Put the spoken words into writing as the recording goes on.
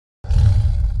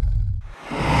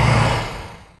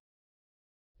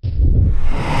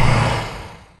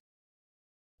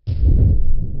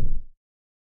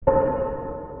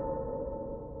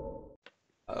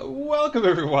Welcome,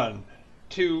 everyone,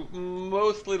 to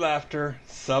Mostly Laughter,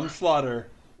 Some Slaughter,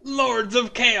 Lords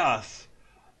of Chaos.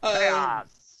 Uh,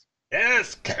 Chaos!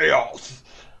 yes, Chaos.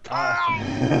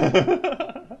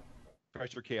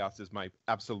 Pressure Chaos is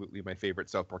absolutely my favorite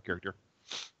South Park character.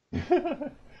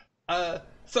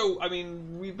 So, I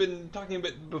mean, we've been talking a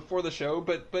bit before the show,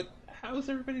 but how's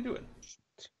everybody doing?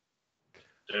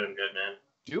 Doing good, man.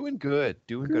 Doing good.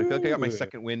 I feel like I got my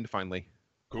second wind finally.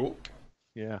 Cool.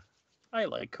 Yeah. I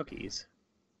like cookies.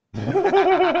 You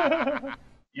like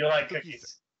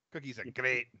cookies. Cookies are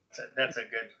great. That's a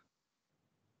good.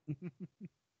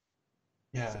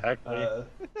 Yeah. Exactly.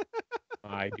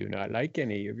 I do not like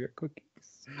any of your cookies.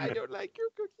 I don't like your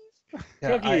cookies.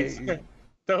 Yeah, Cookies.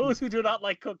 Those who do not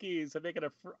like cookies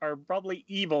are probably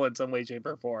evil in some way, shape,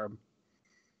 or form.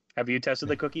 Have you tested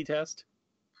the cookie test?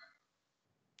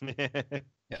 I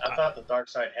thought the dark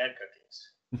side had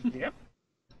cookies. Yep.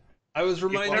 I was They're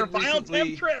reminded vile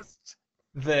recently temptress.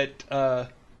 that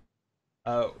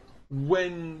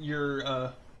when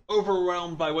you're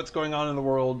overwhelmed by what's going on in the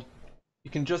world,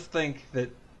 you can just think that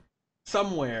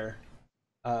somewhere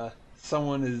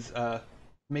someone is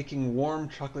making warm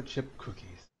chocolate chip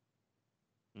cookies.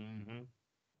 Mm-hmm.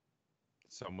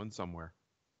 Someone somewhere.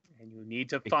 And you need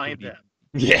to find them.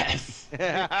 Yes.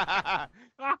 And I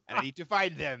need to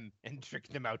find them and trick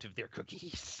them out of their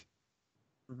cookies.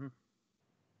 Mm-hmm.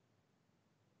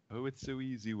 Oh, it's so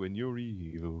easy when you're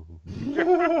evil.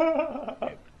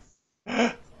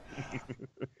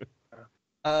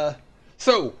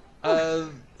 So,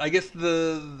 I guess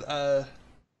the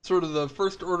sort of the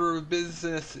first order of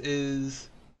business is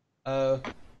we're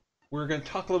going to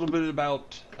talk a little bit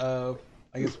about I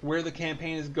guess where the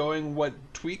campaign is going, what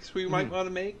tweaks we might want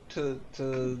to make to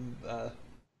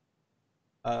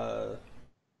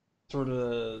sort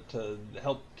of to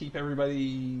help keep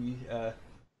everybody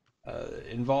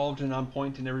involved and on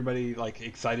point, and everybody like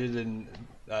excited and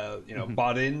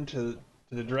bought into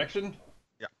the direction.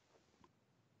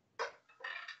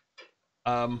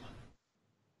 Yeah.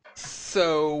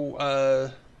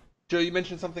 So, Joe, you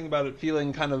mentioned something about it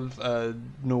feeling kind of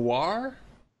noir.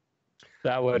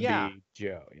 That would Yeah. be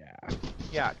Joe, yeah.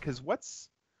 Yeah, because what's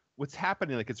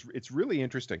happening? Like it's really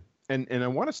interesting, and I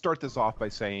want to start this off by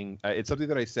saying it's something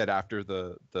that I said after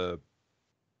the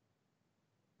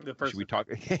first. should we talk?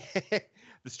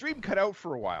 The stream cut out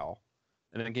for a while,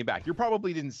 and then came back. You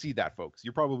probably didn't see that, folks.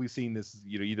 You're probably seeing this,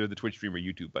 either the Twitch stream or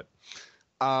YouTube. But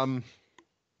one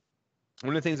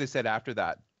of the things I said after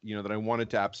that, that I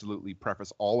wanted to absolutely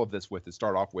preface all of this with, and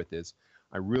start off with, is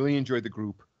I really enjoyed the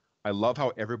group. I love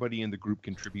how everybody in the group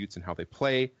contributes and how they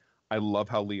play. I love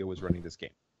how Leo is running this game.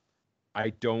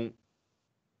 I'm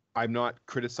not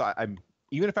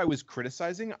even if I was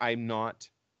criticizing, I'm not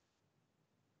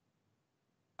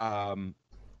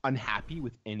unhappy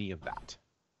with any of that.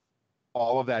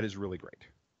 All of that is really great.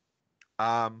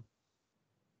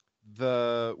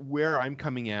 Where I'm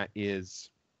coming at is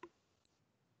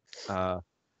the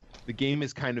game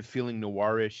is kind of feeling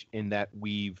noirish in that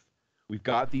we've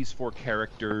got these 4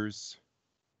 characters.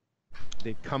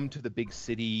 They've come to the big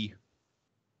city.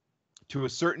 To a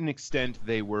certain extent,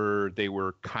 they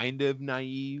were kind of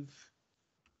naive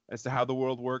as to how the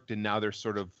world worked, and now they're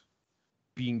sort of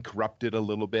being corrupted a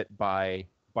little bit by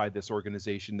this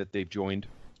organization that they've joined.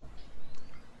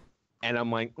 And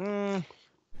I'm like, I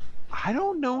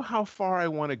don't know how far I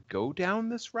want to go down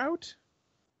this route.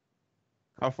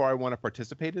 How far I want to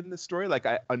participate in this story. Like,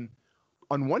 on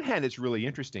one hand, it's really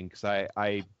interesting because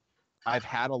I've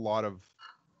had a lot of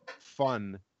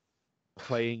fun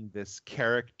playing this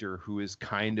character who is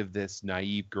kind of this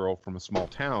naive girl from a small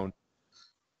town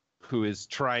who is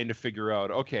trying to figure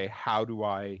out, okay, how do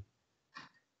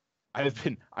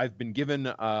I've been given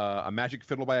a magic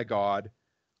fiddle by a god.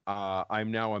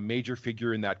 I'm now a major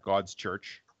figure in that god's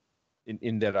church,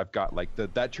 in that I've got like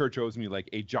that church owes me like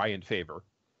a giant favor.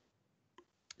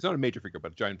 It's not a major figure,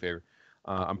 but a giant favor.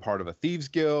 I'm part of a thieves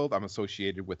guild. I'm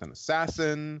associated with an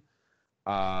assassin.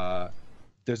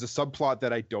 There's a subplot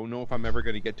that I don't know if I'm ever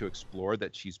going to get to explore,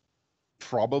 that she's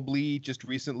probably just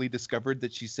recently discovered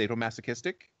that she's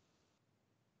sadomasochistic,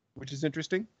 which is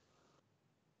interesting.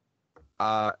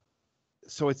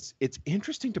 So it's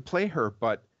interesting to play her,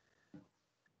 but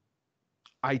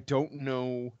I don't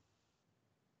know.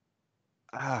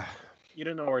 You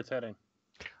don't know where it's heading.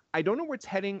 I don't know where it's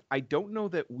heading. I don't know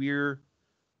that we're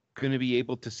going to be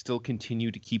able to still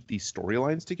continue to keep these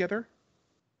storylines together.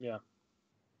 Yeah.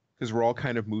 Because we're all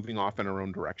kind of moving off in our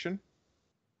own direction.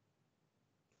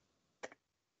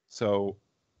 So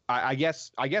I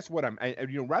guess what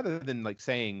rather than like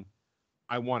saying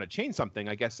I want to change something,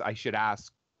 I guess I should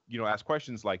ask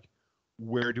questions like,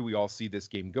 where do we all see this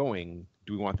game going?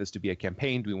 Do we want this to be a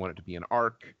campaign? Do we want it to be an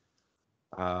arc?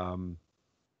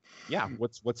 Yeah,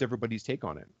 what's everybody's take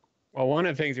on it? Well, one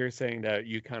of the things you're saying that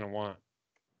you kind of want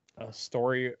a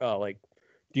story, like,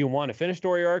 do you want to finish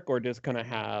story arc or just kind of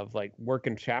have like work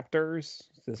in chapters?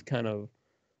 This kind of,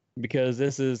 because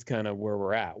this is kind of where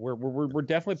we're at. We're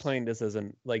definitely playing this as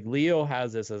an, like, Leo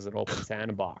has this as an open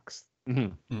sandbox.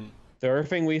 Mm-hmm. Mm. So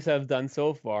everything we have done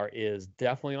so far is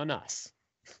definitely on us.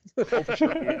 Oh, for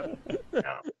sure.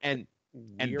 And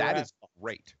We're that at- is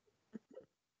great.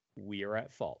 we are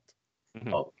at fault.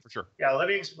 Mhm, Oh. for sure. Yeah, let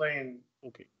me explain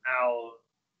Okay. how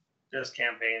this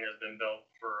campaign has been built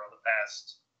for the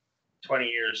past 20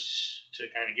 years to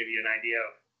kind of give you an idea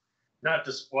of, not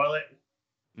to spoil it,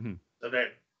 Mhm. so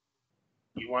that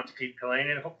you want to keep playing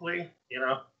it, hopefully,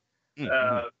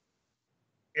 Mm-hmm.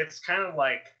 It's kind of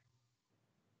like,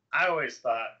 I always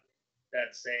thought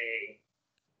that, say,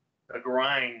 the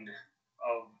grind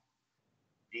of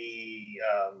the,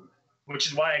 which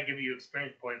is why I give you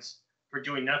experience points for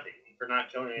doing nothing, for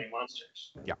not killing any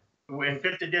monsters. Yeah. In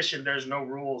 5th edition, there's no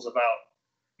rules about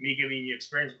me giving you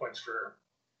experience points for,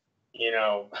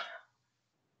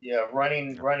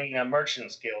 running a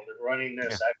merchant's guild or running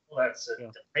this. Yeah. I feel that's a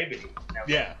Yeah. depravity.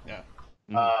 Yeah, yeah.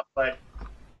 But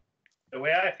the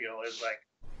way I feel is like,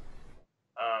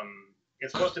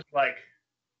 it's supposed to be like,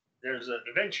 there's an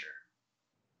adventure.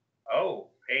 Oh,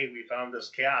 hey, we found this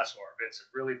chaos orb. It's a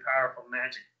really powerful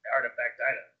magic artifact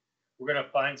item. We're gonna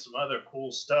find some other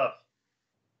cool stuff,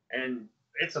 and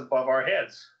it's above our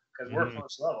heads because we're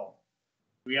first level.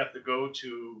 We have to go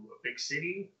to a big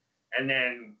city, and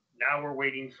then now we're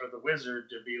waiting for the wizard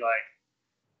to be like,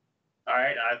 all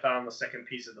right, I found the second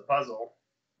piece of the puzzle.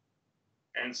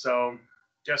 And so,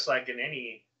 just like in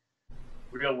any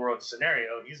real world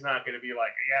scenario, he's not going to be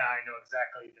like, yeah, I know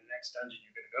exactly the next dungeon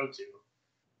you're going to go to.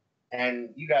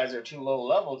 And you guys are too low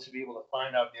level to be able to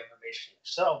find out the information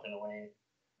yourself in a way.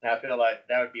 And I feel like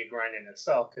that would be a grind in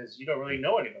itself because you don't really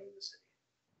know anybody in the city,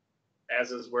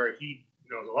 as is where he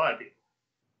knows a lot of people.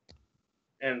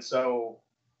 And so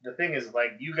the thing is,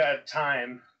 like, you got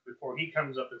time before he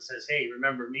comes up and says, hey,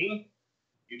 remember me?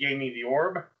 You gave me the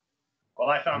orb. Well,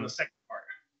 I found the second part.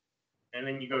 And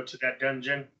then you go to that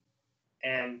dungeon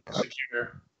and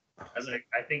secure. I was like,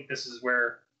 I think this is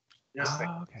where this thing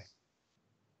is.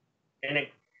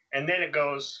 Okay. And then it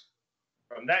goes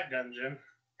from that dungeon,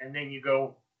 and then you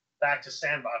go back to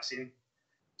sandboxing.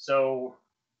 So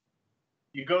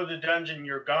you go to the dungeon,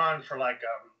 you're gone for like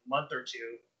a month or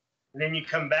two, and then you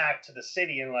come back to the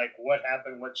city and like, what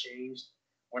happened, what changed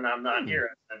when I'm not here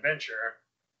as an adventurer.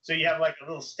 So you have like a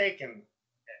little stake in it.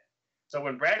 So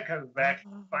when Brad comes back, he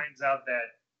finds out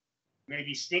that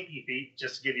maybe Stinky Feet,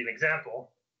 just to give you an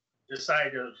example,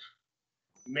 decided to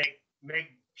make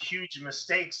huge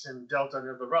mistakes and dealt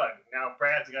under the rug. Now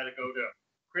Brad's got to go to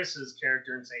Chris's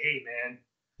character and say, hey, man.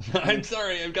 I'm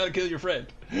sorry, I've got to kill your friend.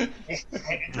 Where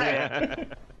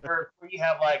you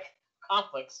have like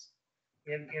conflicts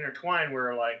intertwined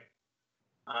where like,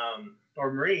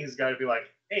 or Marie's got to be like,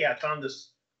 hey, I found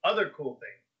this other cool thing.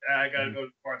 I got to go to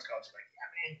the Barnes College. Like,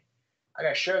 yeah, man, I got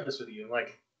to share this with you.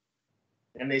 Like,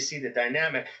 and they see the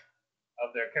dynamic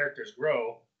of their characters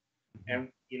grow, and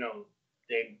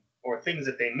or things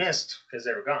that they missed because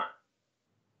they were gone.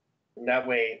 And that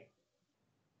way,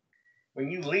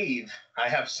 when you leave, I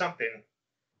have something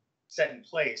set in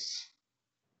place.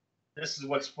 This is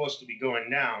what's supposed to be going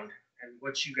down, and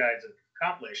what you guys have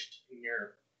accomplished in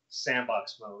your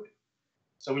sandbox mode.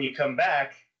 So when you come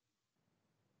back,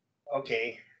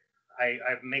 okay, I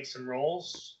make some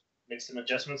rolls, make some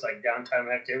adjustments like downtime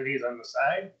activities on the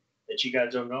side that you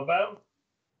guys don't know about,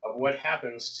 of what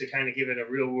happens to kind of give it a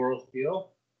real world feel.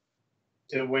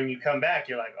 So when you come back,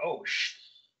 you're like, oh,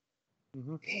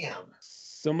 damn.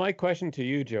 So my question to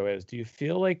you, Joe, is: do you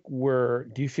feel like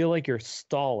you're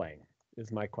stalling?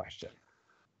 Is my question.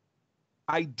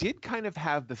 I did kind of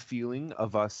have the feeling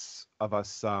of us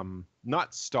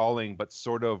not stalling, but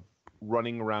sort of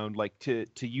running around. Like, to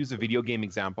use a video game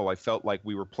example, I felt like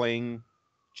we were playing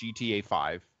GTA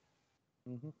 5,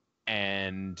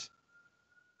 and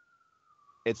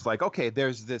it's like, okay,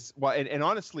 there's this. Well, and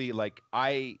honestly, like,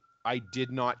 I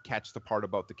did not catch the part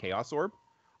about the Chaos Orb.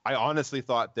 I honestly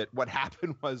thought that what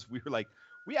happened was we were like,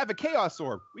 we have a Chaos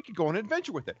Orb. We could go on an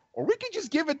adventure with it. Or we could just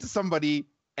give it to somebody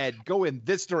and go in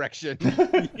this direction.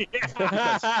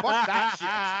 Because fuck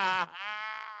that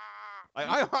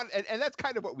shit. And that's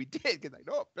kind of what we did. Because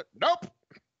nope.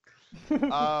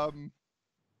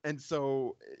 And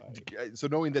so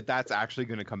knowing that that's actually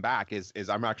going to come back is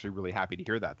I'm actually really happy to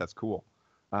hear that. That's cool.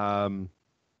 And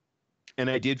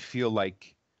I did feel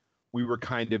like we were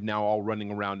kind of now all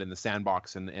running around in the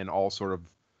sandbox and all sort of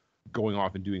going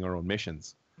off and doing our own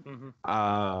missions.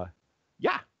 Yeah.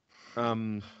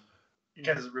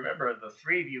 Because remember, the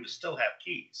three of you still have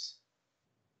keys.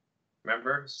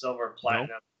 Remember, silver,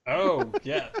 platinum. Oh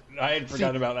yeah, I had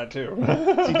forgotten about that too.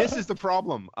 See, this is the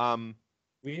problem.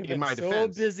 We have In been my so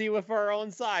defense. busy with our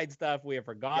own side stuff, we have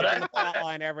forgotten the plot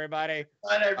line, everybody.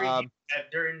 Not every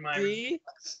during my See?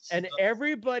 And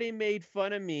everybody made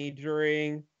fun of me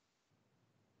during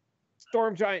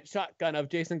Storm Giant Shotgun of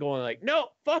Jason going like, no,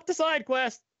 fuck the side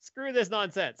quest. Screw this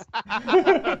nonsense.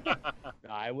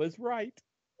 I was right.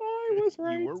 You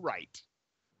were right.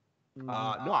 No,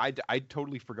 I'd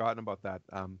totally forgotten about that.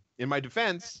 In my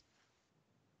defense,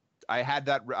 I had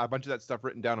a bunch of that stuff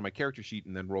written down on my character sheet,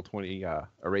 and then Roll20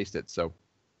 erased it. So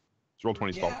it's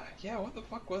Roll20's fault. Yeah. What the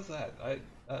fuck was that?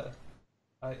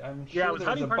 I'm Yeah, sure it was there was a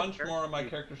hiding part of bunch the more on my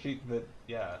character character sheet that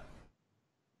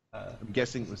I'm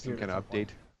guessing it was some kind of update.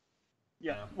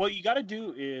 Yeah. What you got to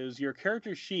do is your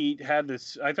character sheet had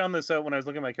this. I found this out when I was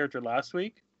looking at my character last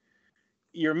week.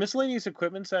 Your miscellaneous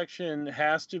equipment section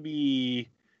has to be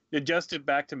adjusted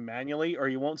back to manually, or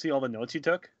you won't see all the notes you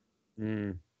took.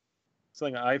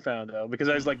 Something I found out because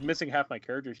I was like missing half my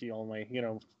character sheet, all my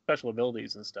special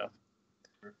abilities and stuff.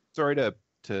 Sorry to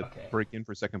break in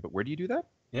for a second, but where do you do that?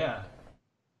 yeah.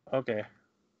 Okay.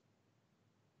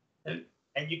 And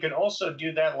you can also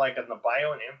do that like in the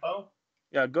bio and info.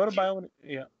 Yeah. Go to bio.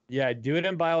 Yeah, do it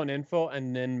in bio and info,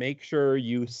 and then make sure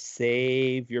you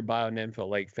save your bio and info,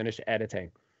 like finish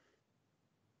editing.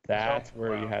 That's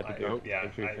where you had to do it. Yeah,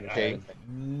 Make sure you finish I have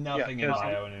editing. nothing in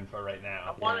bio and info right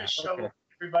now. I want to show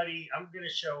everybody. I'm going to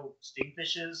show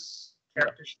Stingfish's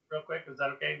character sheet real quick. Is that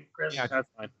okay, Chris? Yeah, that's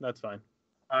fine. That's fine.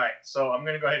 All right. So I'm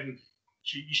going to go ahead and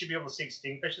you should be able to see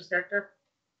Stingfish's character.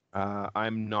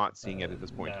 I'm not seeing it at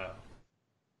this point.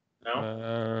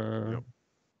 No. Nope.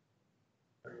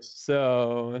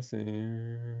 So let's see.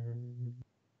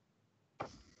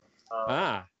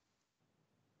 Can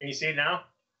you see it now?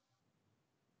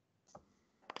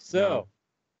 So,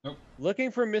 Nope.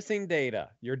 Looking for missing data.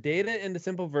 Your data in the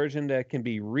simple version that can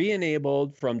be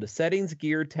re-enabled from the Settings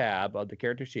Gear tab of the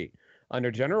character sheet. Under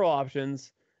General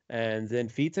Options, and then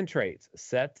Feats and Traits,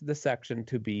 set the section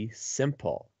to be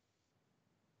simple.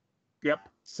 Yep.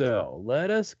 So, let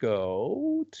us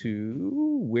go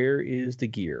to where is the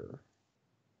gear?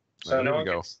 So Here no we one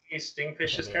go. can see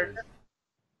Stingfish's character?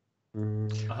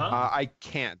 I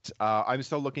can't. I'm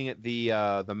still looking at the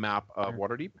map of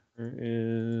Waterdeep. There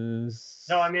is...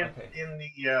 No, I mean in the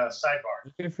sidebar.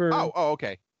 Looking for Oh,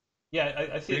 okay. Yeah,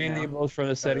 I see it now. re-enabled from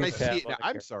the I Settings see tab. it now. of the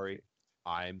I'm character. sorry.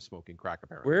 I'm smoking crack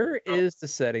apparently. Where is the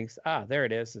settings? Ah, there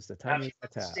it is. It's the tiny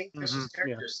tab. Stingfish's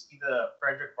character. See the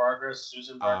Frederick Vargas,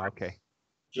 Susan Vargas, Okay.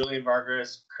 Julian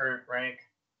Vargas, current rank.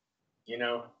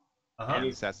 Uh-huh.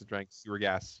 That's the drink, sewer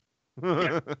gas.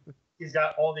 He's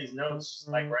got all these notes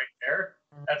like right there.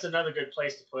 That's another good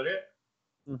place to put it.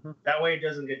 That way it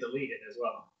doesn't get deleted as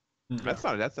well. That's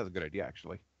a good idea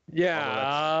actually.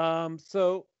 Yeah.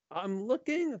 So I'm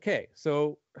looking. Okay.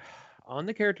 So on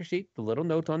the character sheet, the little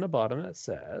note on the bottom that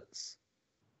says,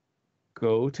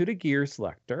 "Go to the gear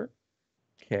selector."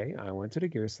 Okay, I went to the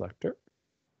gear selector.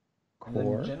 And then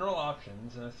Core. general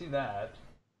options, and I see that.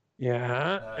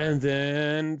 Yeah, and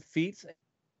then feats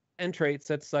and traits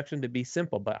set selection to be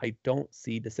simple, but I don't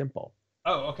see the simple.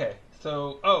 Oh, okay.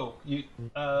 So, you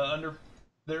under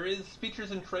there is features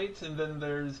and traits, and then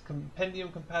there's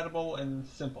compendium compatible and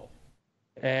simple.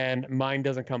 And mine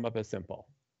doesn't come up as simple.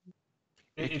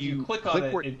 If you click on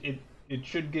it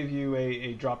should give you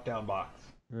a drop down box.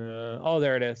 Oh,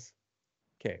 there it is.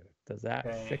 Okay, does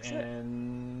that fix it?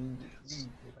 And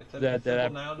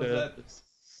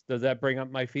Does that bring up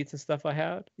my feats and stuff I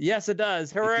had? Yes, it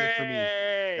does. Hooray! did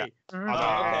for me.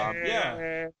 Yeah. Okay,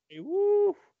 yeah.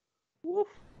 Woo! Woo!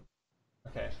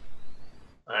 Okay.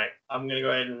 All right, I'm gonna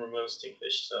go ahead and remove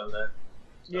Stingfish so that.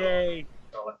 Yay!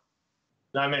 Control it.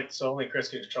 No, I meant so only Chris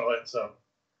can control it. So,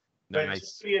 but Nice.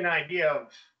 just to give you an idea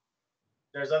of,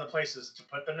 there's other places to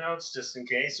put the notes just in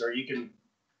case, or you can,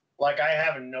 like I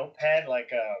have a notepad, I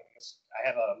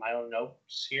have my own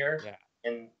notes here,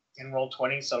 in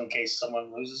Roll20, so in case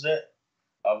someone loses it,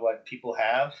 of what people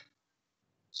have,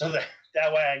 so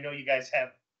that way I know you guys have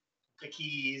the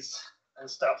keys and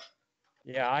stuff.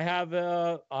 Yeah, I have.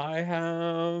 Do I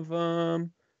have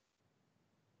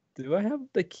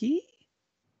the key?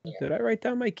 Yeah. Did I write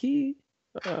down my key?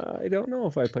 I don't know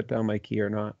if I put down my key or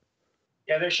not.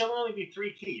 Yeah, there should only be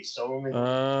 3 keys, so only 3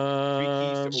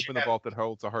 keys to open the vault that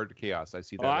holds the heart of chaos. I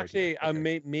see that. Well, right actually, here.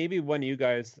 Okay. maybe one of you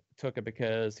guys took it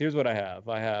because here's what I have.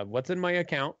 I have what's in my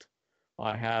account.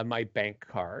 I have my bank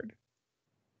card.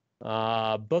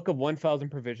 Book of 1,000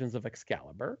 Provisions of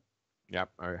Excalibur. Yep,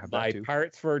 I have that My too.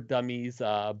 Pirates for Dummies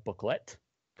booklet.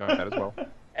 Got that as well.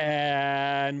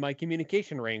 And my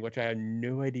communication ring, which I have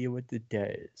no idea what it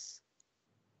does.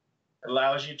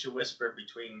 Allows you to whisper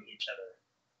between each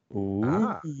other.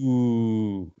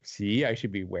 Ooh. See, I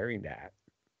should be wearing that.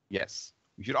 Yes.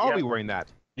 You should all be Yep. wearing that.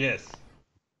 Yes.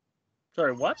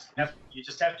 Sorry, what? You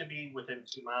just have to be within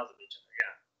 2 miles of each other.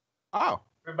 Yeah. Oh.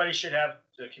 Everybody should have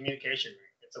the communication ring.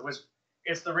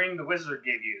 It's the ring the wizard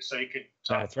gave you, so you could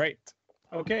talk. That's right.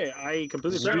 Okay, I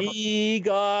completely forgot about We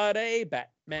got a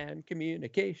Batman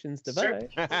communications device.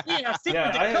 Yeah, see,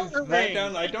 Yeah, the I have color that ring.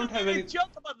 down. I don't have any.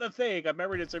 Joke about the thing. I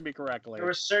remembered it to me correctly. There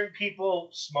were certain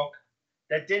people, Smoke,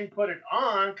 that didn't put it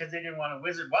on because they didn't want a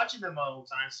wizard watching them all the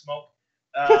time. Smoke.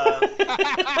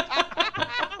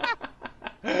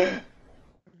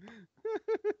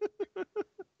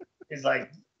 He's like,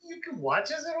 you can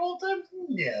watch us at all times?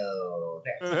 No.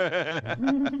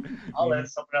 I'll let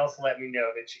someone else let me know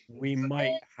that you. We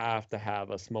might have to have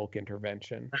a smoke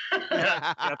intervention.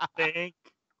 I think.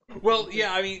 Well,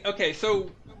 yeah, I mean, okay, so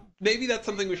maybe that's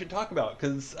something we should talk about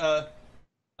because,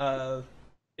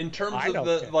 in terms I of don't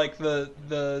the care. like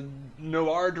the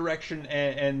noir direction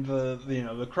and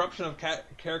the corruption of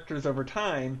characters over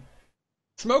time,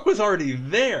 Smoke was already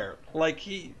there. Like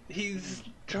he's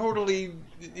totally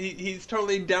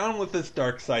down with this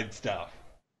dark side stuff.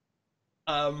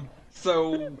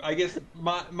 So I guess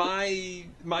my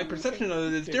perception of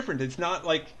it is different. It's not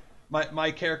like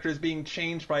my character is being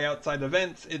changed by outside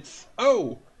events. It's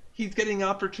he's getting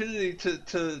opportunity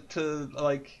to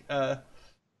like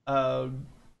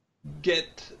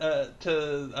get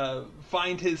to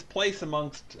find his place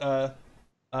amongst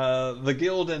the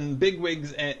guild and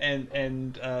bigwigs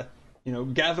and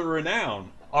gather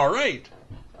renown. All right,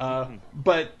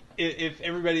 but if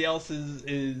everybody else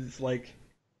is like,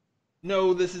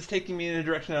 no, this is taking me in a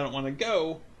direction I don't want to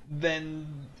go, then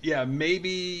yeah,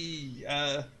 maybe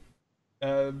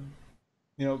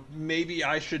maybe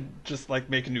I should just like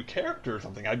make a new character or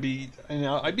something. I'd be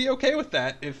okay with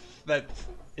that if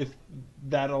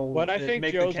that'll What I think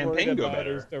make Joe's the worried campaign go about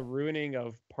better. is the ruining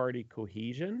of party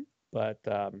cohesion. But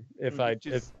if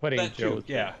Just putting That too, Joe's,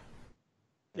 yeah.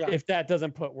 if that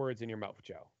doesn't put words in your mouth,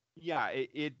 Joe. Yeah,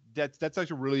 that's actually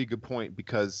a really good point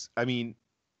because I mean,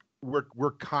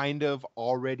 we're kind of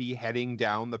already heading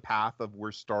down the path of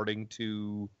we're starting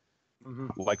to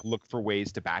like look for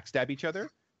ways to backstab each other,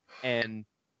 and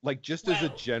like just as a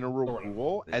general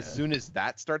rule, as soon as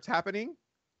that starts happening,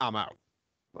 I'm out.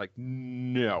 Like,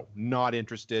 no, not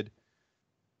interested.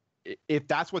 If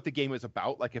that's what the game is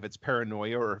about, like if it's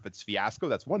paranoia or if it's fiasco,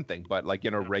 that's one thing. But like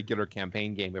in a regular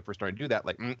campaign game, if we're starting to do that,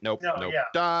 like nope, yeah.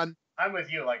 done. I'm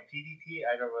with you. Like PvP,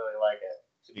 I don't really like it.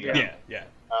 Yeah.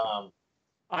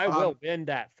 I will win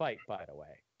that fight, by the way.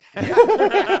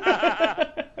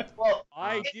 Well,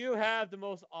 I do have the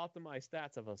most optimized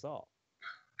stats of us all.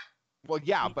 Well,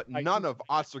 yeah, but none of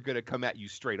us are going to come at you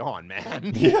straight on,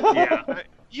 man. Yeah.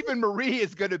 Even Marie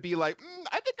is going to be like,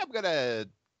 I think I'm going to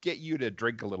get you to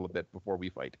drink a little bit before we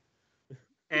fight.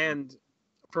 And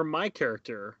for my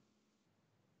character,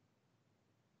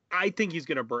 I think he's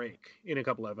going to break in a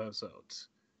couple of episodes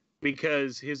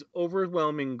because his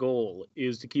overwhelming goal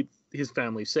is to keep his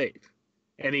family safe.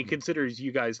 And he considers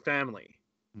you guys family.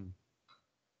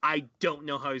 I don't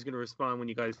know how he's going to respond when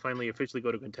you guys finally officially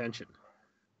go to contention.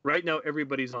 Right now,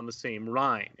 everybody's on the same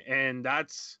line. And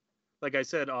that's, like I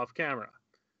said off camera,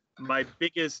 my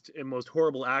biggest and most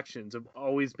horrible actions have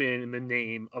always been in the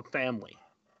name of family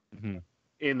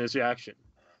in this action.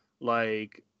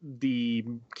 Like the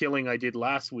killing I did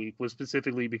last week was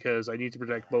specifically because I need to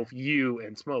protect both you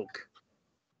and Smoke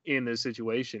in this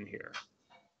situation here.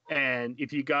 And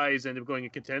if you guys end up going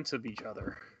in content of each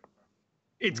other,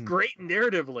 it's great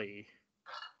narratively,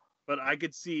 but I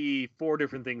could see 4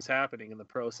 different things happening in the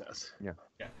process. Yeah.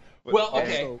 Well,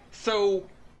 okay. Also-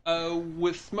 So,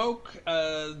 with Smoke,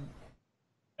 like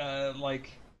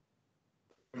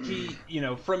he,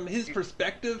 from his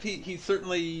perspective, he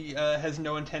certainly has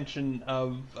no intention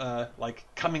of like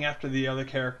coming after the other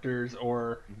characters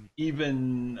or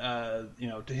even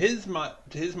to his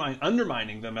mind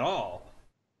undermining them at all.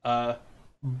 But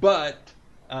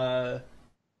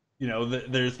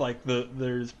there's like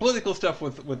there's political stuff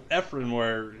with Efren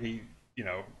where he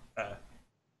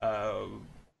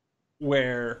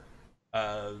where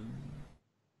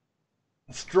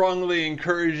strongly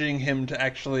encouraging him to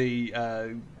actually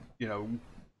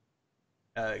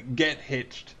get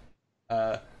hitched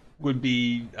would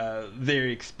be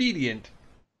very expedient,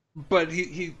 but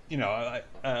he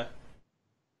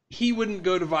wouldn't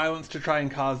go to violence to try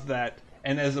and cause that.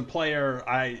 And as a player,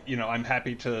 I'm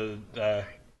happy to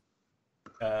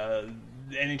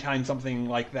anytime something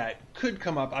like that could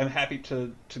come up, I'm happy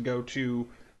to go to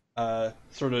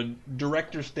sort of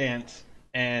director stance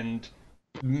and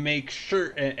make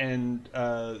sure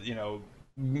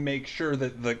make sure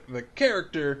that the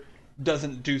character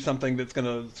doesn't do something that's going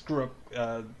to screw up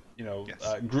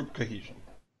group cohesion.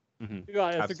 Mm-hmm.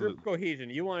 Yeah, it's a group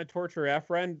cohesion. You want to torture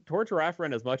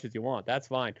Efren as much as you want. That's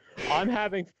fine. I'm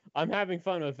having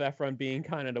fun with Efren being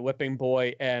kind of the whipping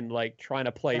boy and like trying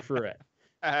to play through it.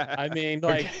 I mean,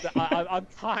 like I'm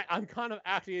kind of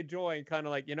actually enjoying kind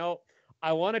of like,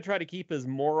 I want to try to keep his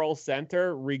moral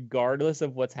center regardless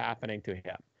of what's happening to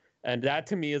him. And that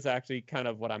to me is actually kind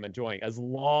of what I'm enjoying, as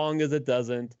long as it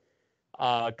doesn't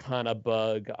kind of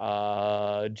bug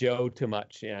Joe too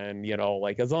much, and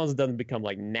like as long as it doesn't become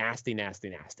like nasty,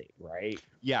 right?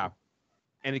 Yeah,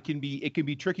 and it can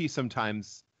be tricky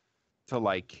sometimes to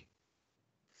like,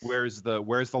 where's the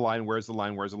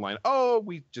line? Oh,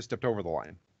 we just stepped over the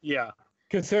line. Yeah.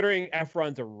 Considering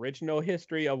Efron's original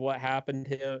history of what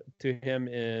happened to him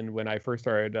when I first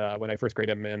created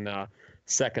him in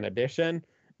second edition,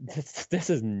 this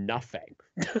is nothing.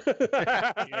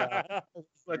 Yeah.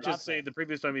 Let's just say the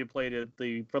previous time he played it,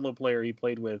 the fellow player he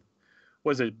played with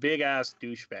was a big ass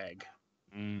douchebag,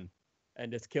 and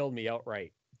just killed me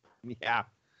outright. Yeah,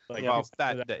 like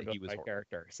that he was my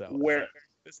character. So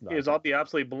I'll be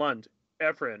absolutely blunt.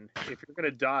 Efren, if you're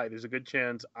gonna die, there's a good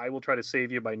chance I will try to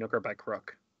save you by nook or by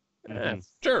crook.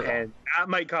 Sure. And that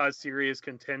might cause serious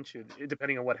contention,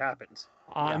 depending on what happens.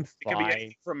 I'm fine. It can be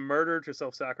anything from murder to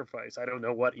self-sacrifice. I don't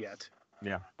know what yet.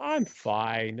 Yeah. I'm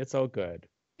fine. It's all good.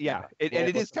 Yeah.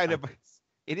 It is kind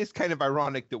of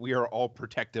ironic that we're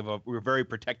very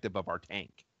protective of our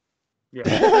tank.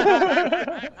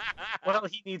 Yeah. Well,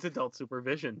 he needs adult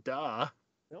supervision. Duh.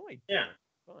 No, yeah.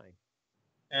 Fine.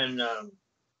 And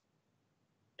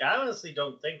I honestly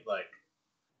don't think like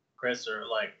Chris or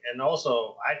like, and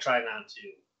also I try not to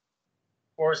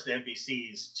force the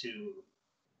NPCs to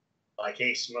like,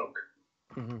 hey, Smoke.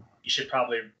 Mm-hmm. You should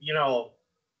probably,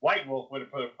 White Wolf would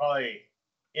have probably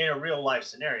in a real life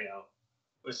scenario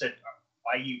would have said,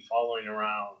 why are you following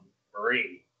around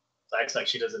Marie? It's like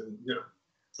she doesn't,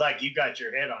 it's like you got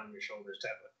your head on your shoulders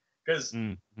type of, because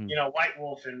White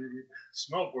Wolf and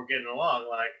Smoke were getting along,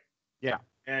 like, yeah,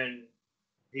 and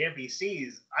the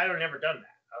NPCs, I've never done that.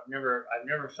 I've never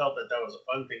felt that was a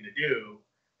fun thing to do,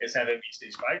 is have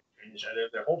NPCs fight each other.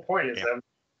 The whole point is them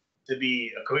to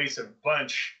be a cohesive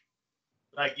bunch.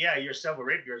 Like, yeah, you're silver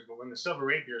rapiers, but when the silver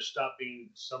rapiers stop being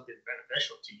something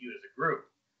beneficial to you as a group,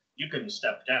 you can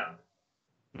step down.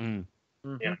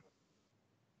 Mm-hmm. Yeah.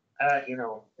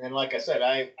 And like I said,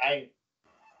 I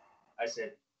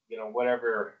said,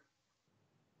 whatever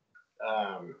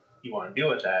you want to do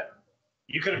with that,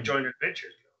 you could have joined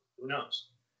Adventures. Who knows?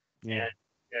 Yeah.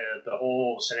 And the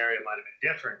whole scenario might have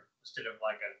been different instead of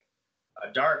like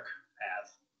a dark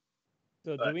path.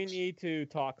 So do we need to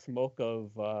talk Smoke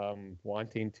of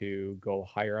wanting to go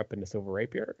higher up into Silver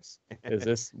Rapiers? Is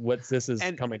this what this is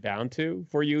coming down to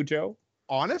for you, Joe?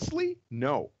 Honestly,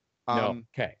 no. No.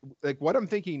 Okay. Like what I'm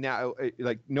thinking now,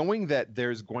 like knowing that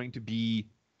there's going to be,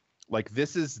 like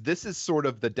this is sort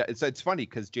of it's funny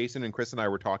because Jason and Chris and I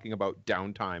were talking about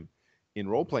downtime in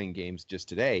role-playing games just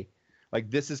today. Like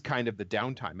this is kind of the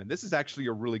downtime, and this is actually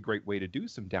a really great way to do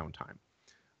some downtime.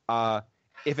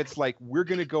 If it's like we're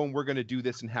going to go and we're going to do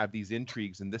this and have these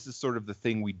intrigues, and this is sort of the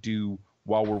thing we do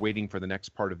while we're waiting for the next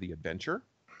part of the adventure,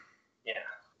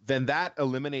 then that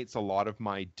eliminates a lot of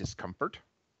my discomfort.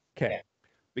 Okay.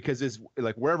 Because is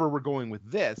like wherever we're going with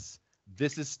this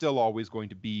is still always going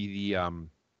to be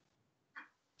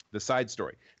the side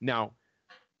story. Now,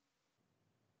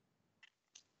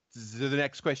 the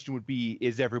next question would be,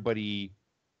 is everybody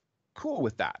cool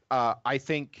with that? I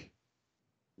think,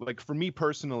 like for me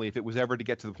personally, if it was ever to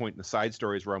get to the point in the side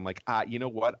stories where I'm like, you know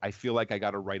what? I feel like I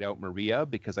got to write out Maria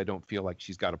because I don't feel like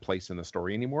she's got a place in the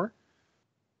story anymore,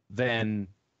 then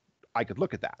I could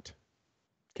look at that.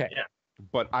 Okay. Yeah.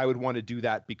 But I would want to do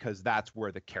that because that's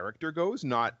where the character goes,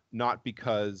 not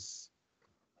because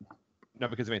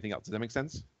of anything else. Does that make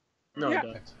sense? No, yeah.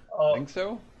 It does. I think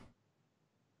so.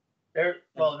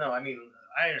 No, I mean,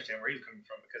 I understand where he's coming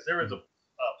from because there was a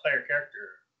player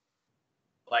character,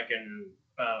 like in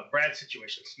Brad's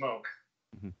situation, Smoke,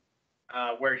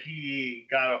 where he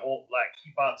got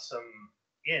he bought some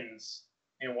inns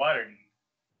in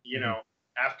Waterdeep,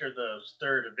 after the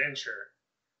third adventure.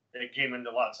 They came into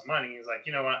lots of money. He's like,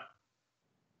 you know what?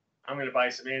 I'm going to buy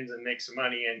some inns and make some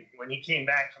money. And when he came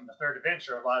back from the third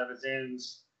adventure, a lot of his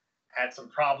inns had some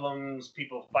problems,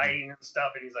 people fighting and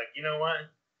stuff. And he's like, you know what?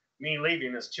 Me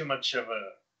leaving is too much of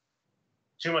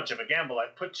too much of a gamble. I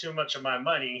put too much of my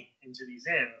money into these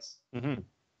inns.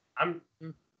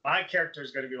 My character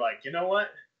is going to be like, you know what?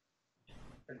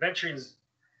 Adventuring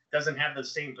doesn't have the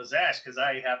same pizzazz because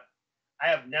I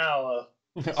have now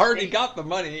already got the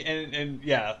money, and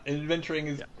adventuring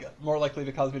is more likely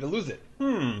to cause me to lose it.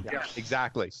 Yeah,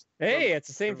 exactly. Hey, it's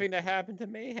the same thing that happened to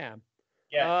Mayhem.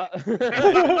 Yeah.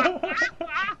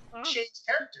 Change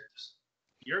characters.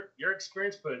 Your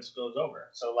experience points goes over.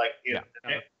 So like if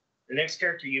the next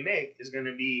character you make is going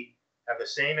to have the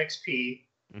same XP,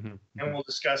 and we'll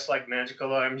discuss like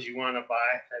magical items you want to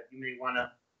buy that you may want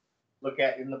to look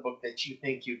at in the book that you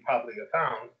think you probably have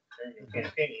found in your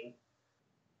campaign.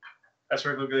 That's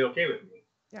perfectly okay with me.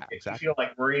 Yeah, if exactly. you feel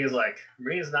like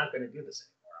Maria's not going to do this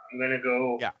anymore. I'm going to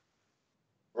go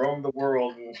roam the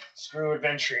world and screw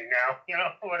adventuring now.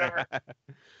 Whatever.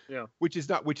 Which is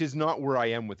not where I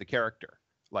am with the character,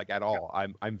 like at all.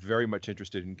 I'm very much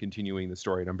interested in continuing the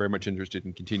story, and I'm very much interested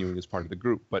in continuing as part of the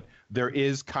group. But there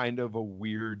is kind of a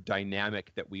weird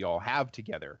dynamic that we all have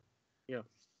together. Yeah.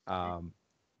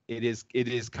 It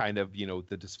is kind of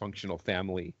the dysfunctional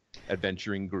family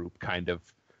adventuring group kind of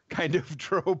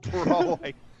trope. We're all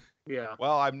like,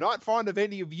 well, I'm not fond of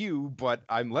any of you, but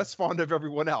I'm less fond of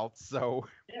everyone else. So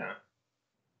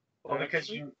well, because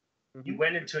you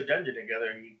went into a dungeon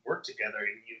together and you worked together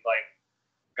and you like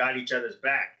got each other's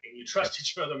back and you trust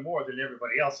each other more than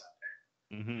everybody else out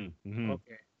there.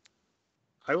 Okay,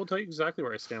 I will tell you exactly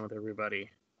where I stand with everybody.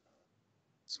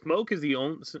 Smoke is the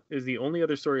only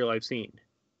other story I've seen.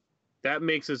 That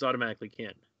makes us automatically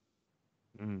kin.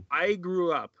 I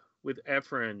grew up with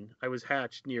Ephraim. I was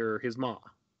hatched near his ma,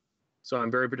 so I'm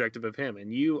very protective of him.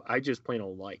 And I just plain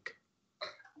old like.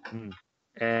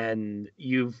 And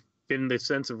you've been the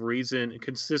sense of reason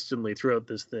consistently throughout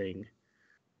this thing.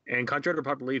 And contrary to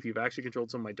popular belief, you've actually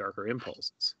controlled some of my darker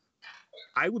impulses.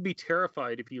 I would be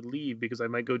terrified if you leave because I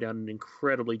might go down an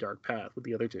incredibly dark path with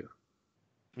the other two.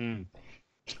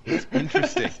 It's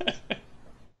interesting.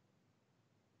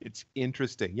 It's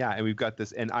interesting. Yeah, and we've got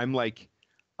this, and I'm like,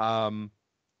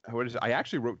 what is it? I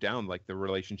actually wrote down like the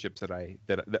relationships that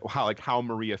how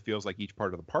Maria feels like each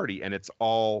part of the party, and it's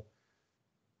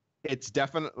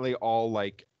definitely all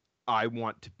like, I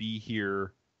want to be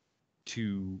here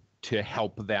to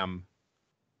help them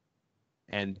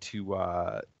and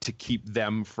to keep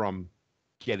them from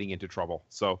getting into trouble.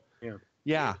 So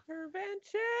yeah.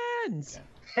 Interventions.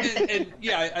 And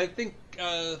I think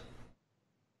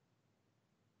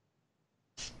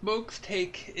Smoke's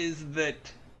take is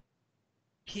that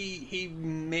he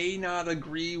may not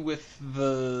agree with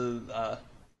the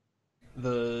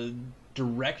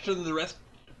direction the rest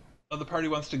of the party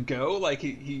wants to go. Like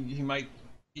he might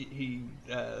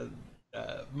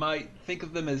might think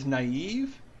of them as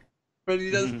naive, but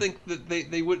he does think that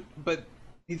they would. But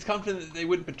he's confident that they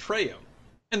wouldn't betray him,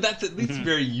 and that's at least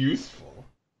very useful.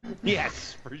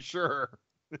 Yes, for sure.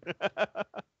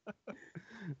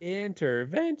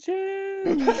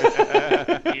 Intervention.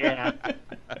 Yeah.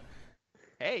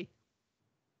 Hey,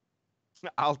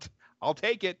 I'll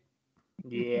take it.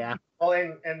 Yeah. Well,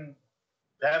 and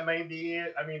that may be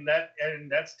it. I mean,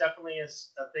 that's definitely a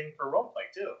thing for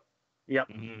roleplay too. Yep.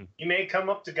 You may come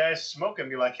up to guys Smoke and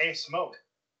be like, "Hey, Smoke,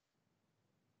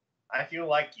 I feel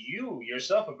like you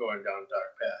yourself are going down a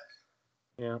dark path.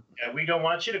 Yeah. And we don't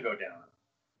want you to go down,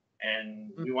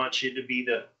 and we want you to be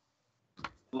the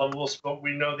lovable Smoke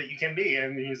we know that you can be."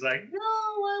 And he's like, "No,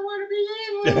 I want to be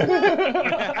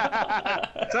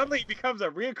evil." Suddenly he becomes a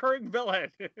reoccurring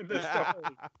villain in this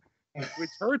story, which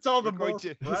hurts all the more.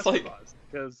 It's like,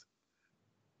 because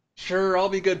sure, I'll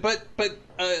be good, but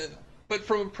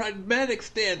from a pragmatic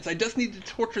stance, I just need to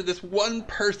torture this one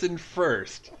person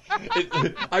first.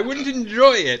 I wouldn't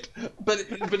enjoy it, but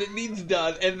it needs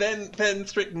done, and then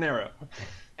straight and narrow.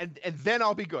 And then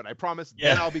I'll be good. I promise.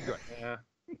 Yeah. Then I'll be good. Yeah.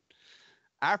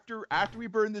 After we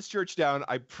burn this church down,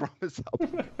 I promise I'll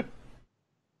be good.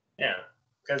 Yeah,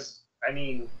 because I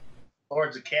mean,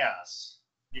 Lords of Chaos,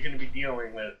 you're going to be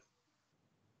dealing with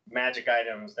magic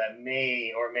items that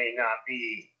may or may not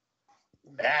be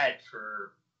bad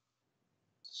for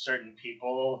certain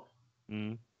people.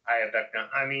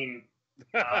 I mean,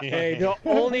 Hey, the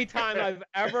only time I've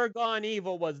ever gone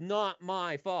evil was not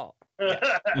my fault.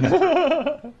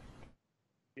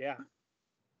 Yeah.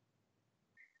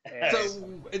 So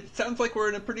it sounds like we're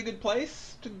in a pretty good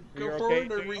place to go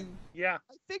forward. Yeah,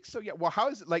 I think so. Yeah. Well, how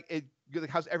is it like?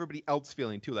 How's everybody else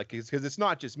feeling too? Like, because it's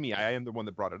not just me. I am the one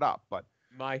that brought it up, but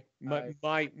my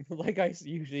like I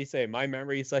usually say, my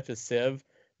memory is such a sieve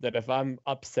that if I'm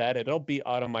upset, it'll be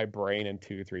out of my brain in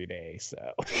 2-3 days.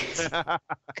 So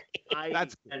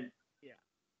that's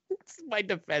it's my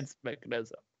defense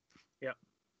mechanism. Yeah.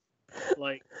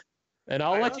 Like, And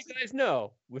I'll I let also- you guys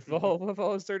know with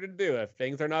all it's starting to do. If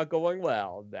things are not going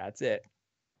well, that's it.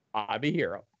 I'm a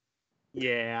hero.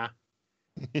 yeah.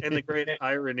 And the great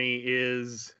irony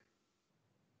is,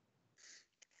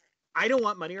 I don't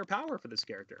want money or power for this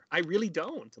character. I really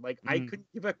don't. Like, I couldn't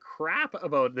give a crap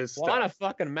about this Want a stuff.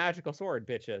 fucking magical sword,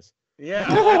 bitches. Yeah.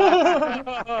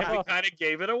 And we kind of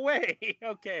gave it away.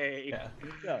 Okay.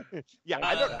 Yeah. Yeah,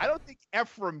 I don't think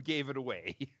Ephraim gave it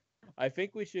away. I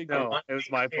think we should No, go. it was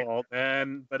my fault,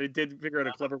 man. But it did figure out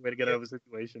a clever way to get out of the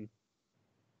situation.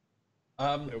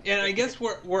 And I guess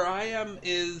where I am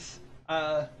is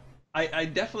I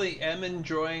definitely am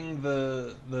enjoying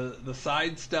the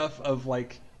side stuff of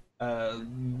like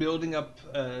building up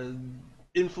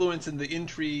influence in the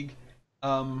intrigue,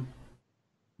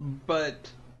 but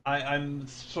I'm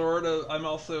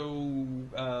also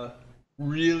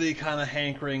really kind of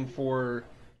hankering for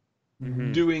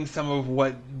doing some of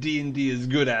what D&D is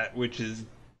good at, which is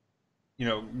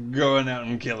going out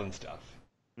and killing stuff.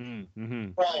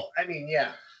 Well, I mean,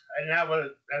 yeah, and that was,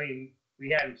 I mean, we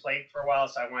hadn't played for a while,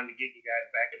 so I wanted to get you guys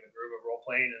back in the groove of role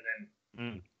playing, and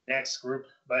then next group.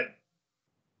 But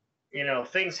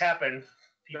things happen.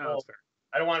 People, No, that's fair.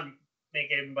 I don't want to make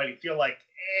anybody feel like,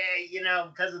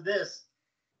 because of this,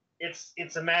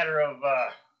 it's a matter of,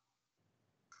 I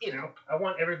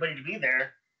want everybody to be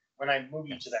there when I move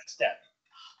you to that step.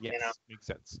 Yes, makes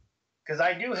sense. Because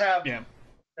I do have Yeah.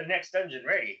 the next dungeon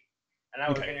ready, and I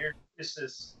was going to introduce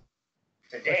this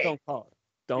today.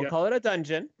 Don't call it a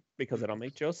dungeon because it'll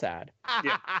make Joe sad.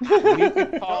 Yeah. You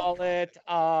could call it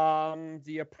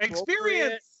the appropriate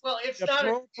Experience. Well, it's the not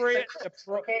appropriate- a crypt.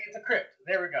 Okay, it's a crypt.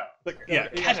 There we go. Yeah,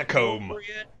 catacomb.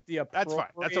 That's fine.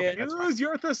 That's okay. That's fine. Use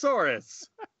your thesaurus.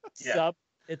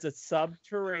 It's a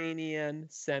subterranean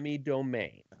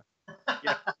semi-domain.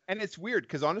 And it's weird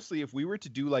because honestly, if we were to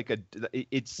do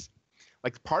it's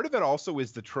like part of it also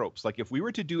is the tropes. Like if we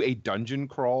were to do a dungeon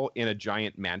crawl in a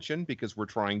giant mansion because we're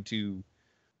trying to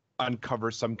uncover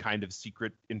some kind of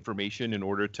secret information in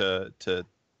order to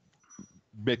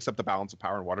mix up the balance of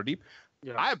power in Waterdeep,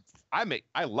 Yeah.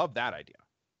 I love that idea.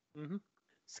 Mm-hmm.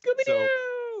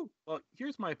 Scooby-Doo! Well,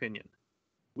 here's my opinion.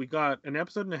 We got an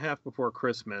episode and a half before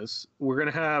Christmas. We're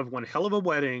going to have one hell of a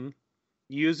wedding.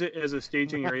 Use it as a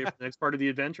staging area for the next part of the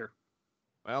adventure.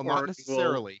 Well, Or not it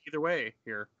necessarily. will- either way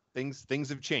here. Things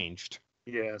have changed.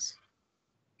 Yes.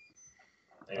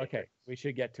 Okay, we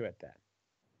should get to it then.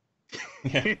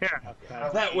 Yeah.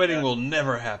 That wedding will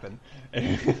never happen.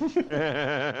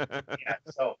 Yeah.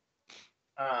 So,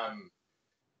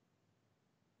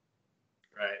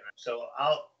 right. So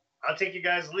I'll take you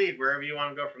guys' lead wherever you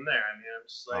want to go from there. I mean, I'm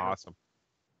just like Awesome.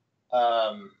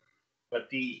 But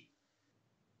the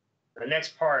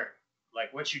next part,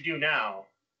 like what you do now,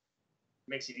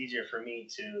 makes it easier for me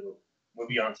to move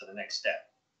you on to the next step.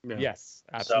 Yeah. Yes,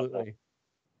 absolutely.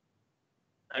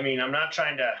 I mean, I'm not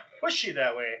trying to push you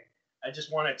that way. I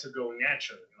just want it to go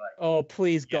naturally. Like, Oh,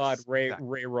 please, Yes, God, Ray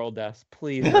exactly. rolled us.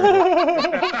 Please.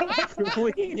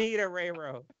 We need a Ray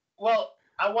roll. well,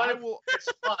 I want I to will- a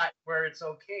spot where it's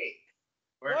okay.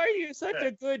 Where Why are you such a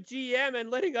good GM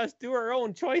and letting us do our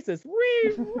own choices?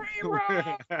 Ray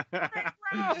roll.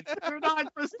 You're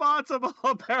not responsible,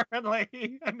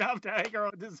 apparently, enough to make our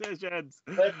own decisions.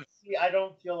 But see, I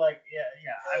don't feel like,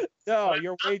 No, I'm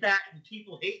you're not way. that, and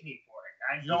people hate me for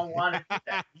it. I don't want to do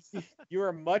that. You're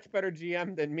a much better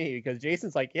GM than me because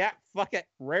Jason's like, yeah, fuck it,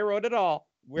 Ray wrote it all.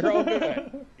 We're all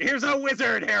good. Here's a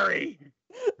wizard, Harry.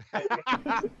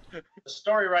 The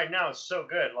story right now is so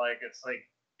good. Like, it's like,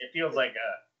 it feels like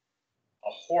a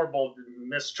horrible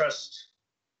mistrust.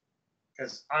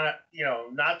 Because, I'm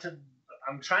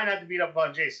trying not to beat up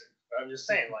on Jason, but I'm just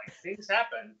saying, like, things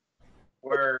happen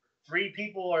where 3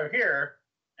 people are here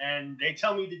and they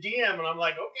tell me the DM, and I'm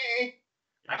like, okay,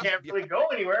 I can't really go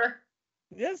anywhere.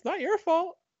 Yeah, it's not your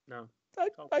fault. No.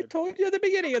 I told you at the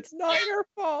beginning, it's not your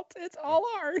fault. It's all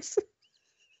ours.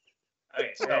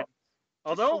 Okay, so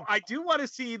Although I do want to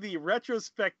see the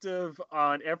retrospective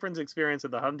on Efren's experience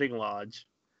at the hunting lodge.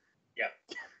 Yeah.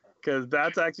 Because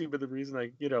that's actually been the reason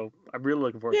I'm really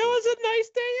looking forward It to it. was a nice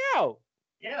day out.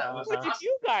 yeah, it was What did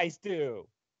you guys do?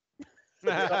 You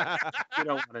don't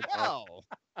want to know.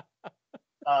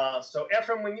 Well, so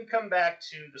Ephraim, when you come back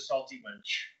to the Salty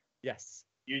Wench, Yes.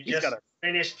 you He's just got a-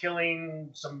 finished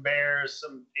killing some bears,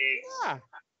 some pigs, Yeah.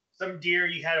 some deer.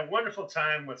 You had a wonderful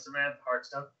time with Samantha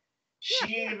Hartstone.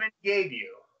 She even gave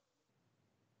you,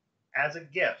 as a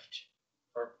gift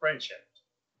for friendship,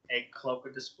 a cloak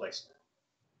of displacement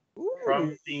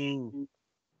from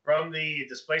the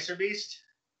Displacer Beast.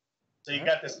 So you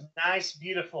got this nice,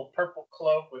 beautiful purple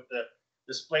cloak with the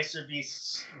Displacer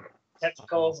Beast's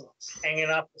tentacles hanging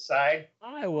off the side.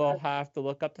 I will have to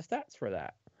look up the stats for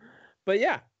that. But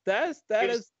yeah, that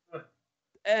is.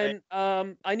 And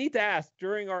I need to ask,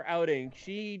 during our outing,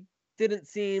 she didn't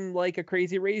seem like a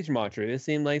crazy rage monster. This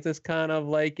seemed like this kind of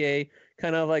like a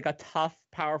tough,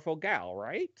 powerful gal,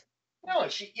 right? No,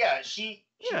 she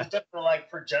was definitely like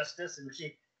for justice, and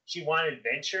she wanted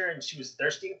adventure, and she was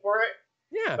thirsting for it.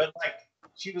 Yeah. But like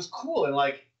she was cool, and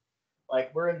like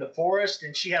we're in the forest,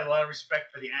 and she had a lot of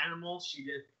respect for the animals. She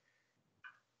did.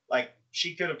 Like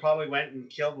she could have probably went and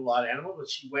killed a lot of animals, but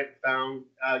she went and found.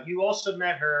 You also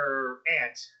met her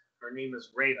aunt. Her name is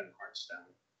Raven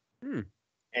Heartstone,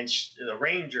 and the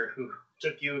ranger who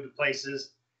took you to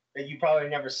places that you probably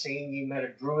never seen. You met a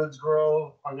Druids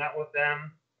Grove, hung out with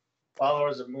them,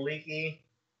 followers of Maliki.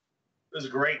 It was a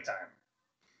great time.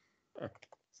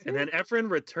 And then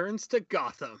Efren returns to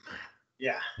Gotham.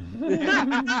 Yeah.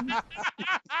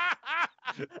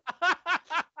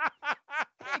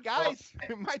 Hey guys,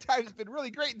 my time's been really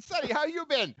great and sunny. How you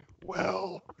been?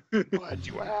 Well, glad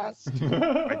you asked.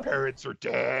 My parents are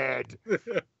dead.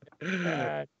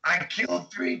 I killed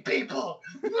 3 people.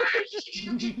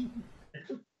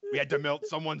 We had to melt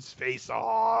someone's face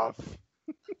off.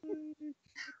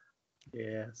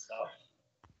 Yes. So,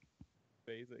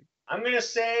 Amazing. I'm gonna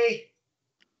say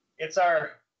it's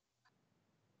our.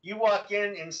 You walk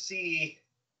in and see.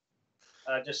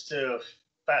 Just to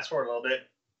fast forward a little bit,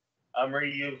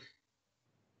 read you.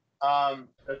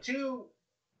 The 2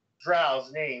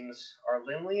 drows' names are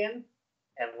Lillian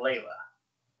and Layla.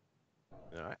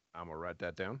 All right, I'm gonna write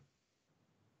that down.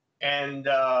 And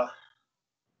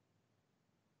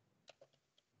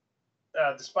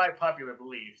despite popular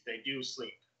belief, they do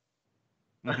sleep.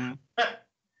 Mm-hmm.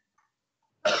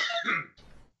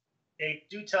 They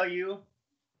do tell you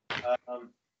that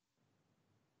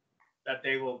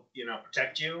they will,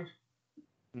 protect you.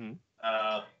 Mhm.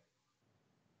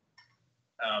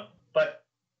 But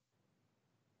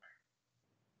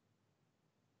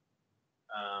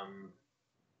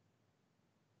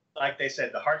like they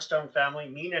said, the Heartstone family,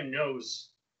 Mina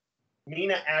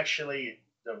actually,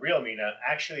 the real Mina,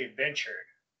 actually adventured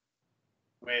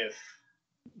with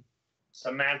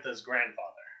Samantha's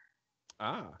grandfather.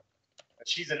 Ah, But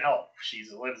she's an elf. She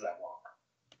lives that long.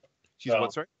 she's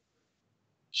what? Sorry.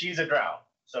 She's a drow,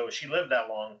 so she lived that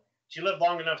long. She lived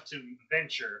long enough to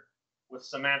venture with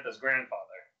Samantha's grandfather.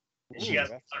 And she has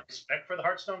a lot of respect for the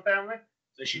Heartstone family,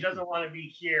 so she doesn't want to be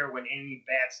here when any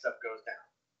bad stuff goes down.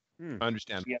 I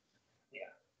understand. Yeah.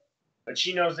 But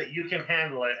she knows that you can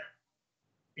handle it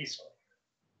peacefully.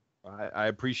 I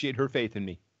appreciate her faith in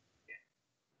me.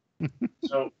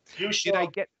 So you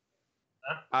show.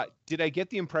 Did I get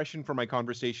the impression from my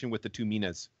conversation with the 2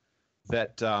 Minas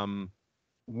that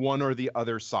one or the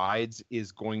other sides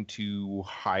is going to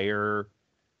hire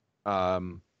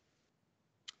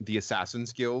the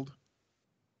Assassin's Guild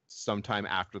sometime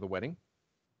after the wedding?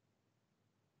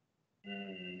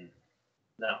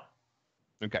 No.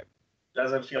 Okay.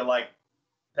 Doesn't feel like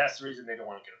that's the reason they don't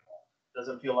want to get involved.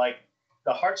 Doesn't feel like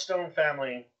the Heartstone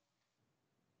family.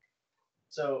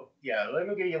 So yeah, let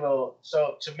me give you a little.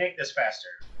 So to make this faster,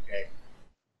 okay.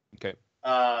 Okay.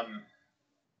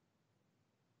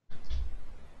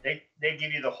 They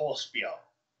give you the whole spiel.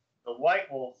 The White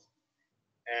Wolf,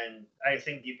 and I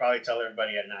think you probably tell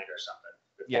everybody at night or something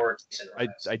before Jason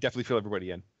arrives. I definitely fill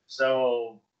everybody in.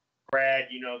 So Brad,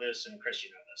 you know this, and Chris, you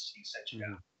know this. He sent you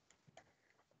down.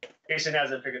 Jason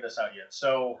hasn't figured this out yet.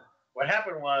 So what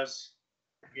happened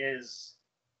is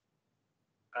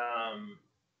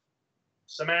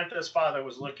Samantha's father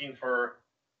was looking for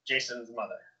Jason's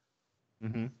mother.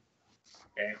 Mm-hmm.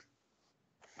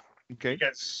 Okay.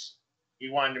 Because he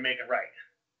wanted to make it right.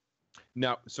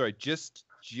 Now, sorry, just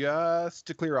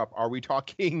to clear up, are we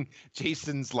talking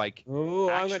Jason's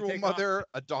actual mother,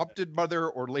 adopted mother,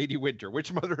 or Lady Winter?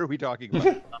 Which mother are we talking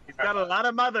about? He's got a lot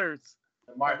of mothers.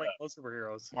 Martha. Like most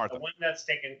superheroes. Martha. The one that's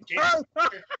taken. Jason.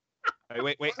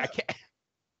 Wait! I can't.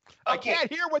 I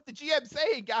can't hear what the GM's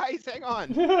saying, guys. Hang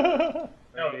on.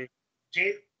 No,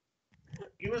 he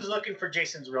was looking for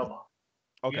Jason's real mom.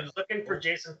 Okay. He was looking for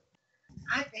Jason.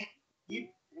 You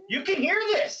can hear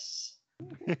this.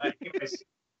 Anyways,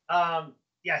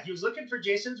 he was looking for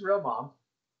Jason's real mom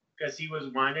because he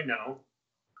was wanting to know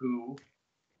who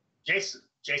Jason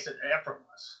Ephraim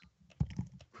was.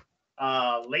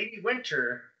 Lady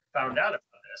Winter found out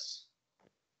about this.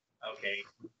 Okay,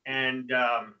 and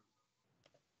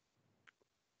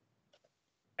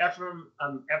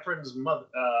Ephraim's mother,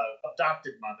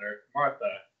 adopted mother,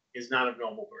 Martha, is not of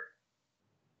noble birth.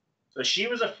 So she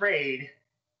was afraid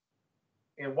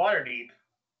in Waterdeep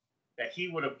that he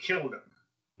would have killed him.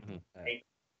 Mm-hmm. Okay?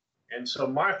 And so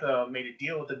Martha made a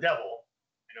deal with the devil,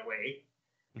 in a way,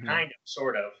 kind of,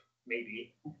 sort of,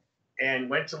 maybe, and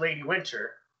went to Lady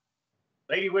Winter.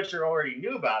 Lady Winter already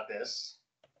knew about this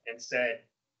and said,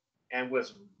 and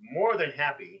was more than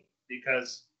happy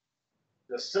because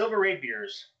the Silver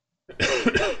Rapiers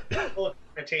full of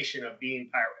connotation of being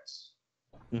pirates.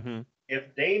 Mm-hmm.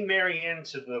 If they marry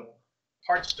into the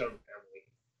Hearthstone family,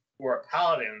 who are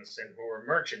paladins and who are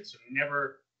merchants who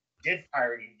never did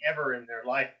pirating ever in their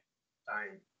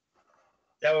lifetime,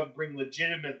 that would bring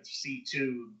legitimacy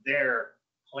to their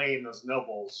claim as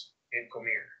nobles in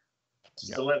Comir.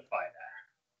 Solidify that.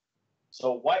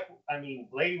 So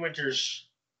Lady Winter's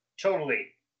totally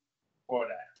for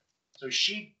that. So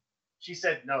she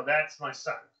said, no, that's my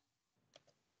son.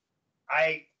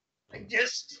 I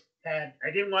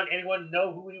didn't want anyone to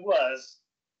know who he was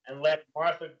and let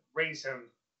Martha raise him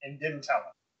and didn't tell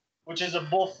him, which is a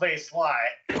bull-faced lie.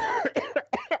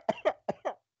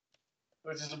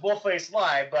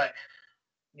 But,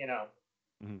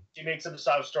 she makes some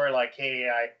sob story like, hey,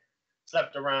 I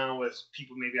slept around with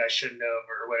people maybe I shouldn't have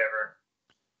or whatever.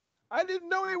 I didn't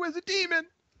know he was a demon.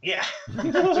 Yeah.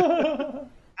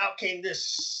 Out came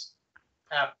this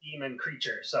half-demon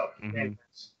creature. So, anyways.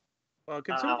 Well,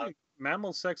 considering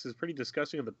mammal sex is pretty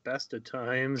disgusting at the best of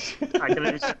times, I can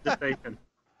understand the statement.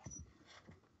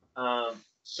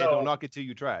 So don't knock it till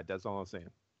you try it. That's all I'm saying.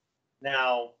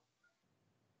 Now,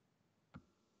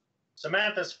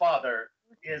 Samantha's father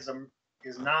is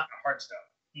not a Hearthstone.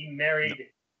 He married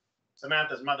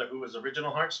Samantha's mother, who was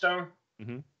original Hearthstone,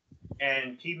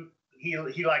 and he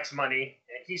likes money,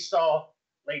 and he saw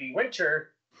Lady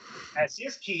Winter as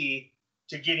his key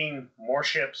to getting more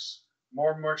ships,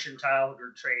 more mercantile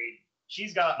or trade.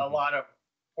 She's got a lot of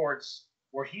ports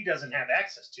where he doesn't have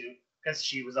access to because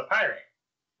she was a pirate.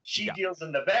 She deals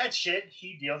in the bad shit,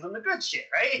 he deals in the good shit,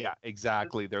 right? Yeah,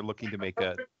 exactly. They're looking to make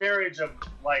a marriage of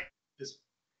this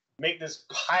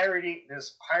pirate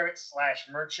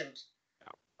 / merchant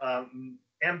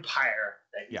empire.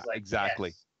 That he's exactly.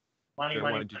 Yes. Money. They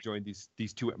wanted to join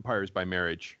these two empires by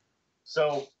marriage.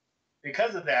 So,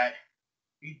 because of that,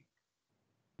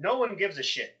 no one gives a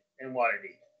shit in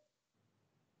Waterdeep.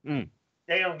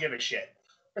 They don't give a shit.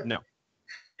 No.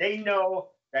 They know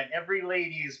that every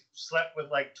lady's slept with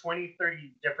like 20,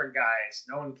 30 different guys.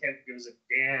 No one gives a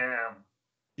damn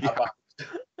about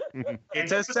it.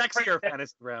 It's a sexier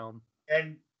fantasy realm.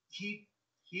 And he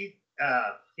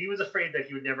was afraid that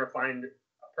he would never find a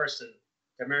person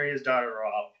to marry his daughter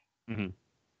off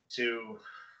to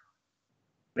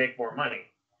make more money.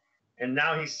 And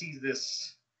now he sees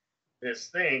this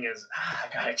thing as, I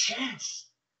got a chance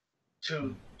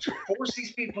to force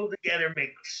these people together,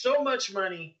 make so much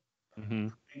money.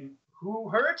 And who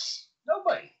hurts?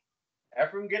 Nobody.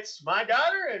 Ephraim gets my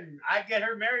daughter, and I get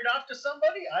her married off to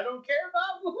somebody I don't care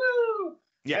about. Woohoo!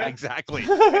 Yeah, exactly.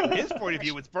 From his point of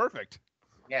view, it's perfect.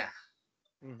 Yeah.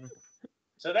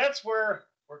 So that's where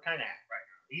we're kind of at right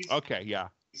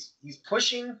now. He's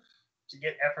pushing to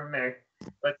get Ephraim married,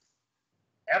 but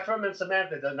Ephraim and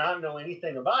Samantha do not know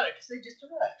anything about it because they just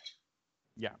arrived.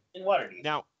 Yeah. In Waterdeep.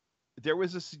 Now, there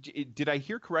was did I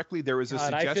hear correctly? There was a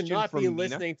suggestion I could not from be Mina.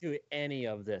 listening to any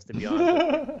of this, to be honest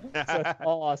with you. So it's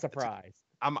all a surprise.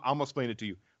 I'll explain it to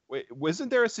you. Wasn't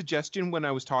there a suggestion when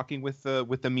I was talking with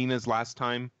the Minas last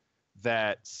time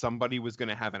that somebody was going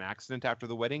to have an accident after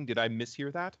the wedding? Did I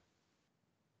mishear that?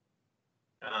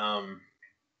 Let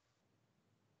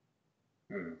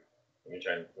me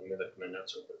look at my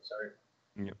notes real quick. Sorry.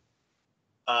 Yeah.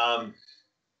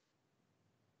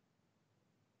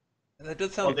 That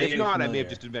does sound. If not, familiar. I may have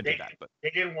just invented that. But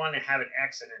they didn't want to have an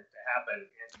accident to happen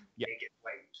and make it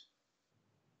blamed.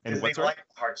 And Because they like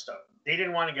Hearthstone. They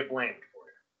didn't want to get blamed for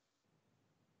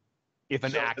it. If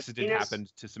an accident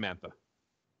happened to Samantha.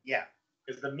 Yeah,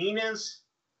 because the Minas,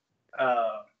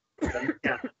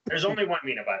 there's only one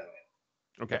Mina, by the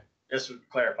way. Okay. Just to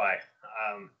clarify.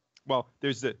 Well,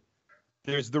 there's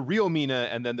the real Mina,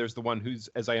 and then there's the one who's,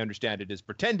 as I understand it, is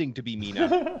pretending to be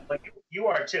Mina. But you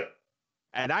are too.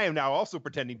 And I am now also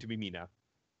pretending to be Mina.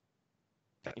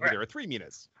 Technically, there are 3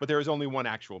 Minas, but there is only one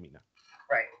actual Mina.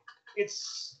 Right.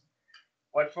 It's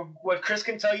what Chris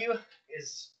can tell you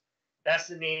is that's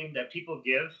the name that people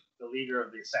give the leader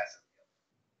of the assassin guild.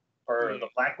 For the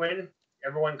Black Wind,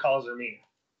 everyone calls her Mina,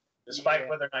 despite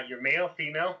whether or not you're male,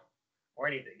 female, or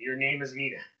anything. Your name is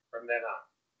Mina from then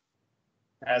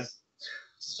on,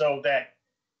 so that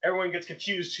everyone gets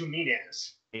confused who Mina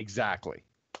is. Exactly.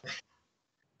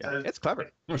 Yeah, it's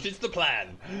clever. Which is the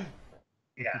plan.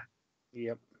 Yeah.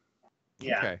 Yep.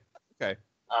 Yeah. Okay.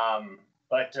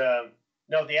 But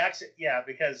no, the accident. Yeah,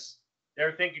 because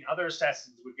they're thinking other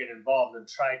assassins would get involved and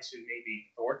try to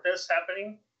maybe thwart this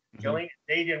happening. killing it.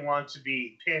 They didn't want to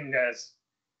be pinned as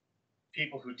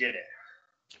people who did it.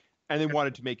 And they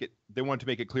wanted to make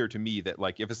it clear to me that,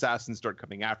 like, if assassins start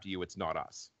coming after you, it's not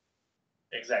us.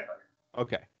 Exactly.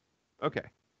 Okay.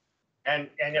 And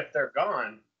if they're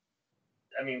gone,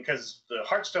 I mean, because the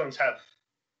Heartstones have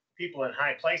people in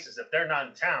high places. If they're not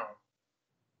in town,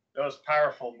 those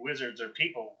powerful wizards or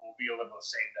people will be able to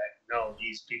say that no,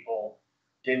 these people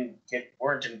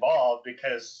weren't involved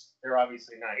because they're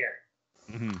obviously not here.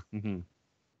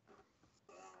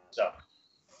 So.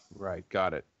 Right.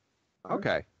 Got it.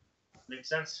 Okay. Makes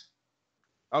sense.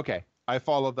 Okay. I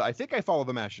think I follow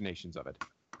the machinations of it.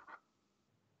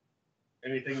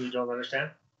 Anything you don't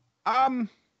understand?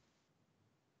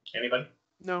 Anybody?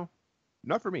 No,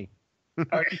 not for me.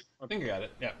 Okay. I think I got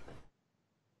it. Yeah.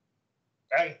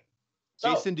 Okay.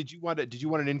 So, Jason, did you want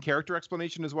an in-character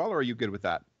explanation as well, or are you good with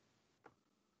that?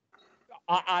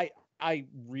 I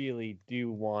really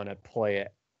do want to play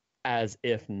it as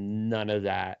if none of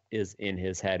that is in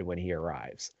his head when he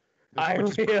arrives. I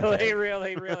really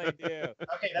do.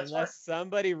 Okay, that's Unless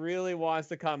somebody really wants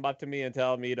to come up to me and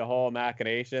tell me the whole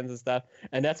machinations and stuff.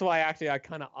 And that's why I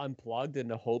kind of unplugged in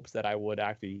the hopes that I would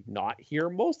actually not hear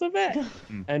most of it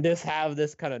and just have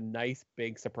this kind of nice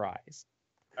big surprise.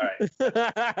 All right.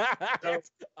 So,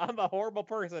 I'm a horrible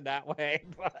person that way.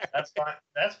 But... That's fine.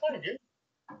 That's fine, dude.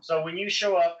 So when you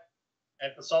show up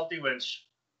at the Salty Winch,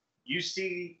 you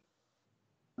see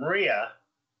Maria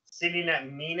sitting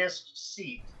at meanest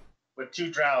seat with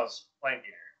two drows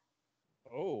flanking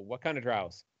her. Oh, what kind of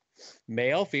drows?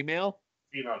 Male, female?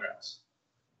 Female drows.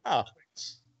 Oh,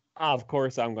 of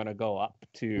course I'm going to go up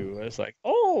to, it's like,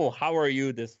 oh, how are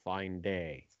you this fine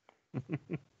day?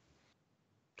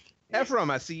 Ephraim,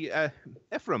 I see,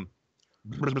 Ephraim.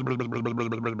 I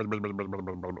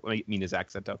mean his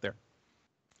accent out there.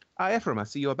 Ephraim, I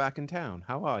see you're back in town.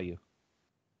 How are you?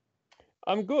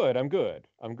 I'm good. I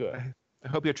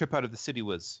hope your trip out of the city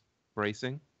was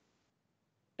bracing.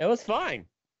 It was fine.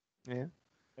 Yeah.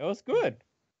 It was good.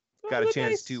 Got a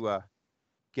chance to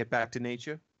get back to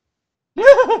nature?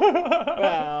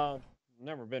 Well,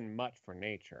 never been much for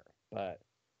nature, but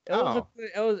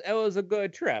it was a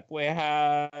good trip. We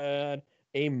had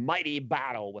a mighty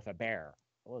battle with a bear.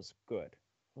 It was good.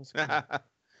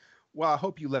 Well, I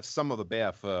hope you left some of the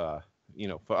bear for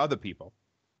other people.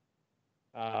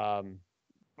 I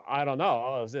don't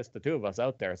know. It was just the two of us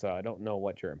out there, so I don't know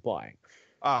what you're implying.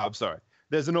 I'm sorry.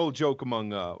 There's an old joke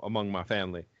among my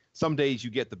family. Some days you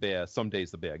get the bear, some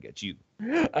days the bear gets you.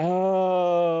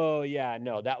 Oh, yeah.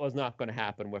 No, that was not going to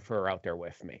happen with her out there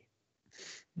with me.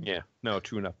 Yeah, no,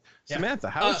 true enough. Yeah. Samantha,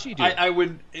 how is she doing? I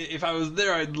would, if I was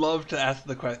there, I'd love to ask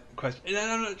the question. And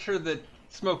I'm not sure that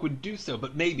Smoke would do so,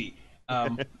 but maybe.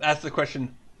 Ask the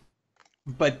question,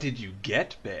 but did you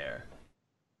get bear?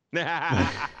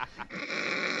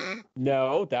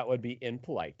 No, that would be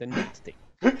impolite and nasty.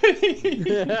 You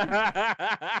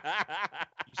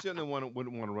certainly wouldn't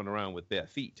want to run around with bare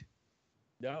feet.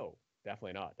 No,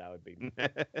 definitely not. That would be.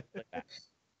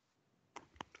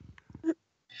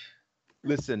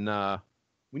 Listen,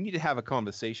 we need to have a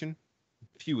conversation.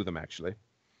 A few of them, actually.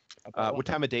 What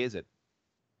time of day is it?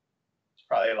 It's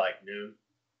probably like noon.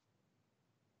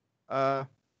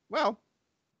 Well,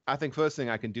 I think first thing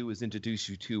I can do is introduce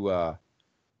you to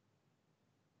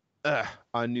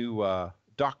our new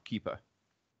dock keeper.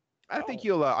 I think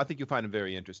you'll find him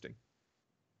very interesting.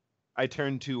 I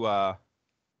turn to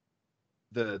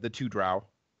the two drow.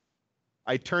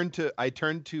 I turn to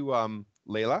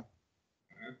Layla,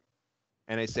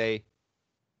 and I say,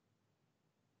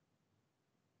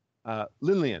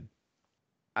 Lillian,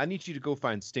 I need you to go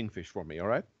find Stingfish for me. All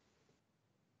right?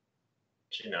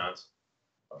 She nods.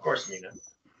 Of course, Mina.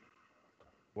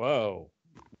 Whoa.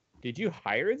 Did you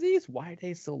hire these? Why are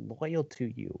they so loyal to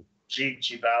you?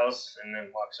 She bows and then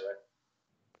walks away.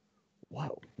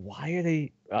 What? Why are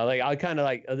they I kind of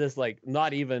like this, like,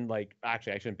 not even like,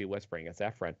 actually I shouldn't be whispering, it's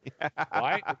Efren.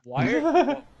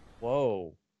 Why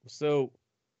whoa. So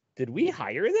did we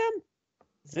hire them?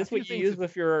 Is this what you use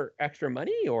with your extra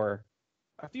money, or?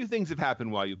 A few things have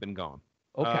happened while you've been gone.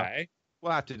 Okay.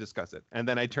 We'll have to discuss it. And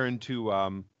then I turn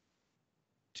to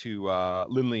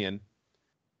Lillian,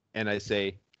 and I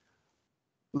say,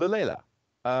 Layla,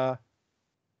 actually,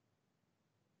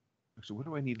 what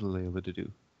do I need Layla to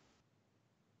do?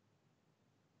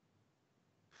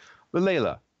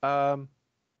 Layla, I'm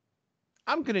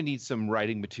going to need some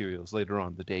writing materials later on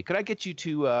in the day. Could I get you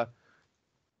to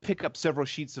pick up several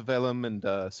sheets of vellum and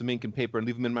some ink and paper and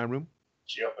leave them in my room?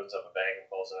 She opens up a bag and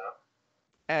pulls it out.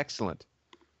 Excellent.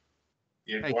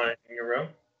 You want it in your room?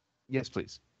 Yes,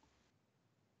 please.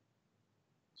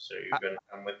 So you're going to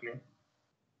come with me?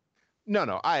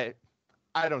 No.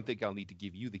 I don't think I'll need to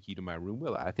give you the key to my room,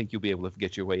 will I? I think you'll be able to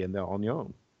get your way in there on your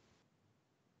own.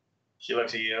 She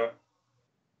looks at you,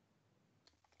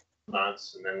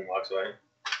 nods, and then walks away.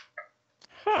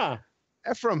 Huh.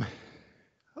 Ephraim,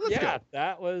 let's Yeah, go.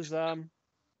 that was okay.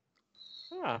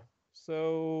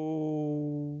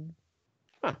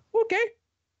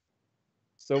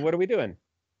 So what are we doing?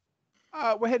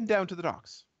 We're heading down to the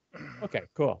docks. Okay,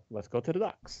 cool. Let's go to the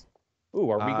docks. Ooh,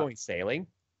 are we going sailing?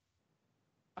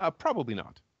 Probably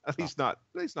not. At least not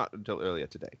until earlier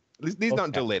today. At least not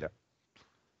until later.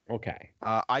 Okay.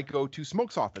 I go to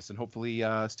Smoke's office, and hopefully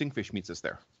Stingfish meets us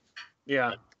there.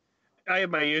 Yeah. I have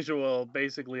my usual,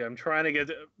 basically, I'm trying to get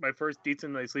my first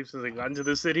decent night's sleep since I got into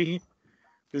the city.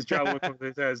 This job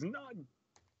says,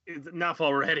 it's enough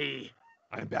already.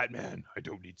 I'm Batman. I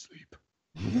don't need sleep.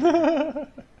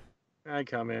 I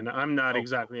come in. I'm not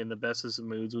exactly in the bestest of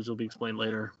moods, which will be explained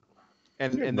later.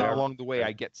 And then along the way,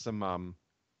 I get some of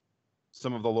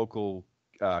the local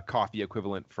coffee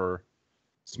equivalent for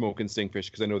Smoke and Stingfish,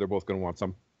 because I know they're both going to want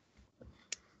some.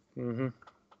 Mm-hmm.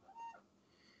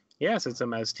 Yes, it's a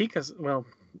Maztica. Well,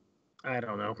 I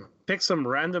don't know. Pick some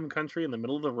random country in the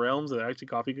middle of the realms that actually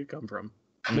coffee could come from.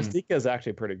 Mystica is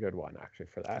actually a pretty good one, actually,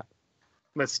 for that.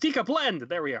 Mystica blend.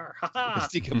 There we are.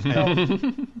 Mystica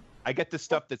blend. I get the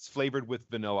stuff that's flavored with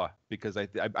vanilla, because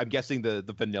I'm guessing the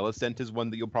vanilla scent is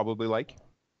one that you'll probably like.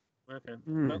 Okay.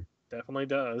 Well, definitely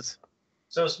does.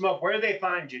 So, Smoke, where do they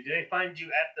find you? Do they find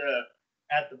you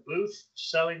at the booth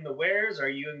selling the wares? Are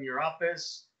you in your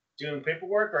office doing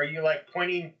paperwork? Or are you like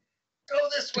pointing, go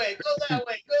this way, go that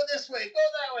way, go this way, go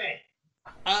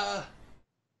that way?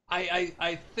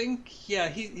 I think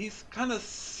he's kind of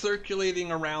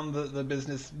circulating around the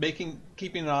business,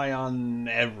 keeping an eye on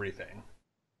everything,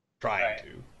 trying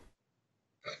to.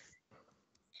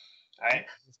 All right.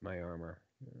 That's my armor.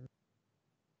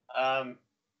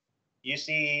 You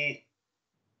see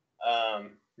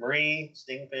Marie,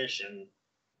 Stingfish, and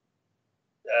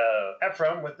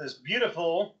Ephraim with this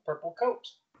beautiful purple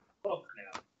coat. Look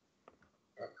now.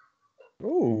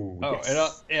 Ooh. Oh,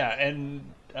 yes. and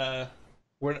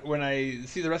when I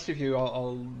see the rest of you,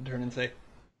 I'll turn and say,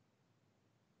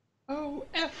 "Oh,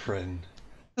 Ephraim,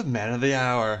 the man of the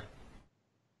hour.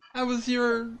 How was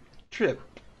your trip?"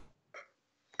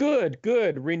 Good.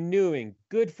 Renewing.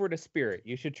 Good for the spirit.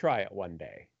 You should try it one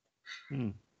day.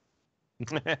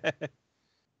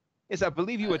 Yes, I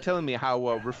believe you were telling me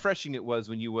how refreshing it was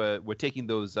when you were taking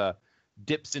those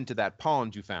dips into that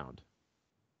pond you found.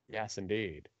 Yes,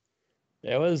 indeed.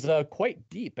 It was quite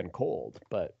deep and cold,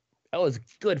 but that was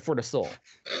good for the soul.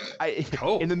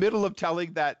 In the middle of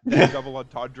telling that double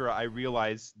entendre, I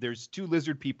realized there's two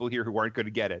lizard people here who aren't going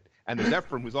to get it, and there's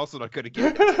Ephraim who's also not going to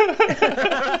get it.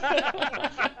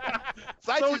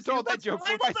 So I just told that joke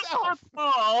for myself.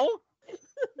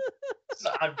 So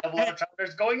double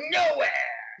entendre's going nowhere.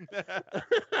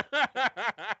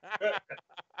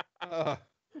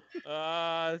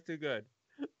 That's too good.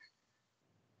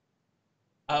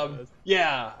 I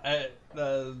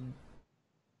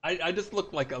just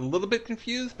look like a little bit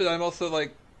confused, but I'm also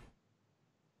like,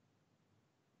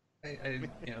 I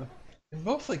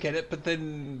mostly get it, but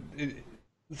then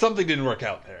something didn't work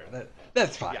out there.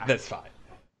 That's fine. Yeah. That's fine.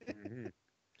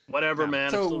 Whatever, man. I'm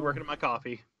still working on my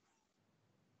coffee.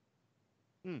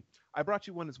 I brought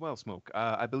you one as well, Smoke.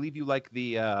 I believe you like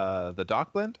the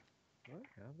dock blend. Do I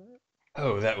have that?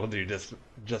 Oh, that will do just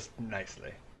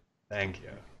nicely. Thank you.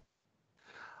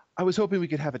 I was hoping we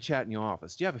could have a chat in your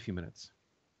office. Do you have a few minutes?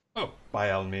 Oh,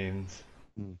 by all means.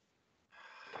 I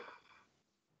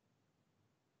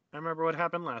remember what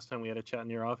happened last time we had a chat in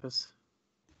your office.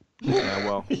 Yeah,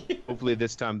 well, hopefully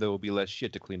this time there will be less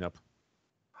shit to clean up.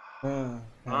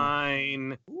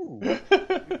 Fine. Ooh, I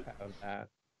have that.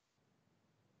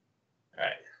 All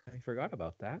right. I forgot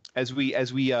about that. As we head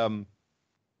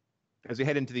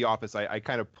into the office, I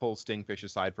kind of pull Stingfish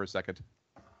aside for a second.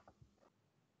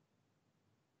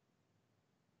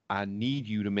 I need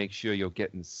you to make sure you're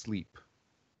getting sleep.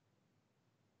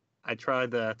 I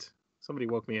tried that. Somebody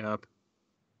woke me up.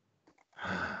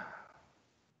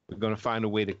 We're going to find a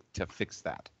way to fix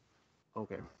that.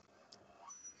 Okay.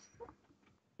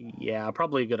 Yeah,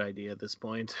 probably a good idea at this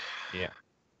point. Yeah.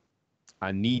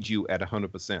 I need you at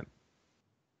 100%.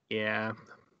 Yeah,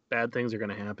 bad things are going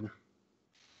to happen.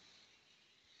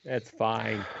 It's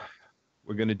fine.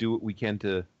 We're going to do what we can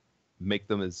to make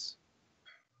them as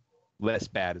less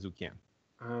bad as we can.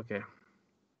 Okay.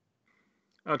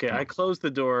 Okay, I closed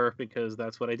the door because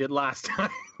that's what I did last time.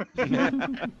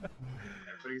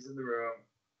 Everybody's in the room.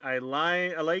 I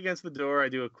lay against the door. I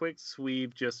do a quick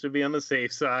sweep just to be on the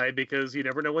safe side because you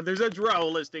never know when there's a drow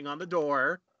listing on the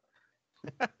door.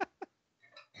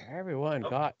 Everyone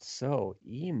got so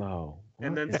emo.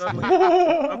 And What then is suddenly, this?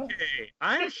 okay,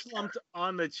 I'm slumped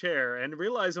on the chair and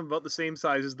realize I'm about the same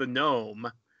size as the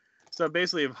gnome. So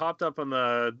basically, I've hopped up on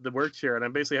the work chair, and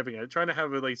I'm basically trying to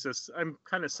have like this. I'm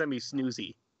kind of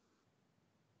semi-snoozy.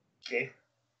 Okay.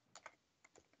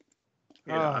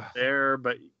 I'm there,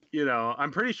 but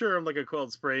I'm pretty sure I'm like a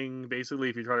coiled spring. Basically,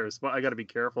 if you try to respond, I got to be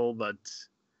careful, but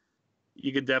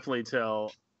you could definitely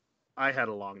tell I had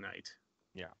a long night.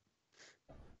 Yeah.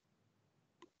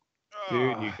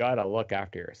 Dude, you gotta look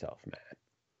after yourself, man.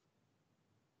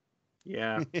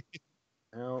 Yeah.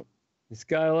 Well, You just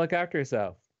gotta look after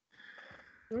yourself.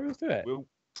 Let's do it.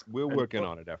 We're working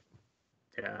on it, definitely.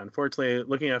 Yeah, unfortunately,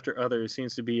 looking after others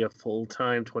seems to be a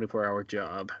full-time 24-hour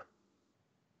job.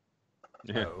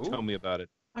 Yeah, Oh? tell me about it.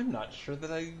 I'm not sure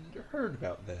that I heard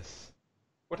about this.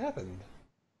 What happened?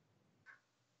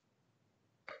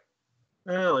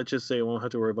 Well, let's just say you won't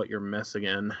have to worry about your mess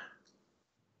again.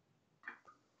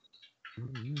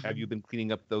 Have you been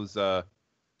cleaning up those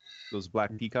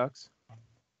black peacocks?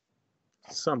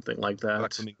 Something like Black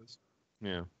that. flamingos?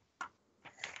 Yeah.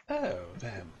 Oh,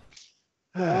 them.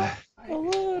 A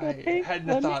little I pink hadn't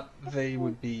flamingo. thought they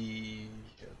would be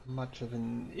much of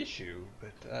an issue,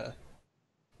 but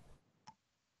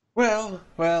well,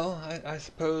 I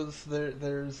suppose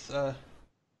there's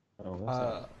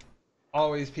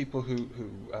always people who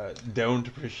don't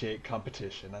appreciate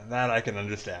competition, and that I can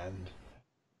understand.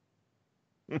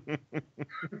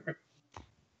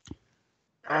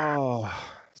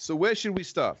 So where should we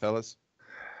start, fellas?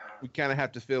 We kind of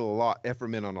have to fill a lot,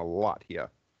 effort in on a lot here.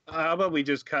 How about we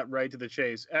just cut right to the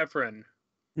chase? Ephraim,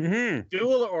 Mm-hmm.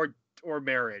 duel or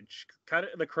marriage? Cut it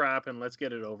in the crap and let's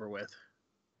get it over with.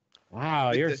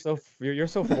 Wow, you're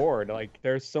so forward. Like,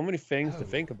 there's so many things to Oh.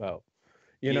 think about.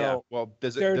 Yeah, You know, well,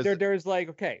 there's like,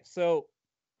 okay, so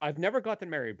I've never gotten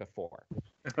married before.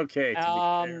 Okay. To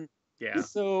be fair. Yeah.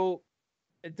 So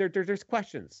there's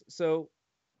questions. So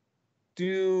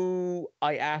do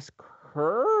I ask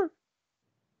her?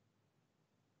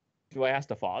 Do I ask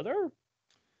the father?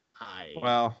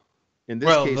 well, in this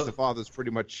Well, case, the father's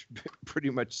pretty much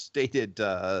stated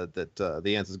that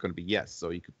the answer is going to be yes. So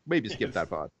you could maybe skip Yes. that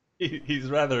part. He's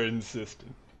rather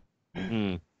insistent.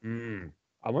 I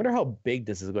wonder how big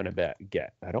this is going to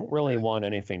get. I don't really want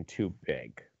anything too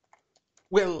big.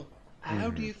 Well,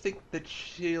 how do you think that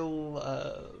she'll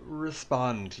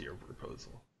respond to your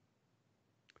proposal?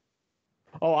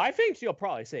 Oh, I think she'll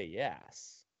probably say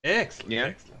yes. Excellent. Yeah.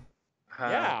 Excellent.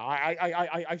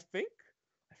 Yeah, I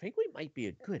think we might be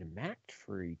a good match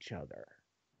for each other.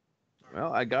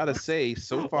 Well, I gotta say,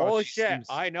 so far. Oh she shit! seems-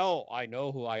 I know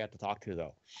who I have to talk to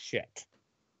though. Shit.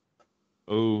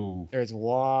 Oh. There's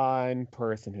one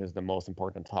person who's the most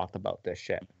important to talk about this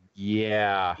shit.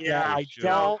 Yeah. Yeah, I sure.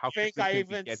 don't How think quickly I can we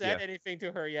even get said ya? anything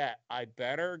to her yet. I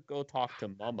better go talk to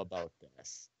Mom about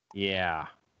this. Yeah.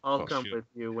 I'll Oh, come shoot. with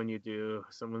you when you do.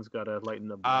 Someone's got to lighten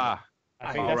the. Ah.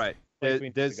 I think All that's right. the place we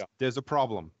need to go. There's a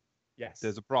problem. Yes.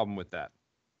 There's a problem with that.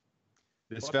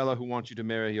 This What? fella who wants you to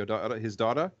marry his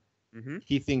daughter, Mm-hmm.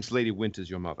 he thinks Lady Winter's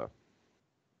your mother.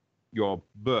 Your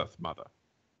birth mother.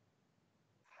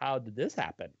 How did this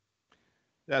happen?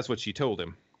 That's what she told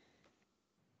him.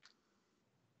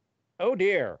 Oh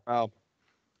dear. Well,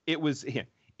 it was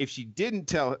if she didn't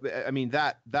tell. I mean,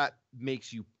 that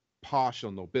makes you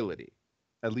partial nobility,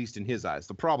 at least in his eyes.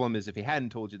 The problem is if he hadn't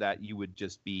told you that, you would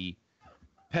just be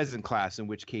peasant class, in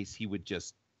which case he would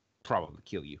just probably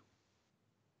kill you.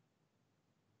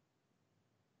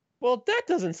 Well, that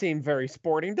doesn't seem very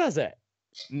sporting, does it?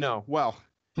 No, well,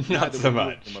 Not neither so would dueling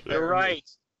much. him, You're apparently.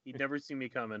 right. He'd never see me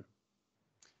coming.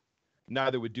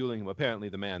 Neither would dueling him. Apparently,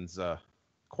 the man's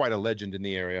quite a legend in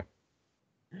the area.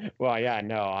 Well, yeah,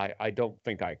 no, I don't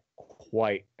think I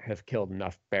quite have killed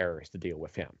enough bears to deal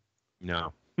with him.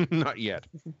 No, not yet.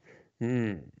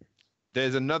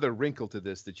 There's another wrinkle to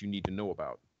this that you need to know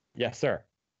about. Yes, sir.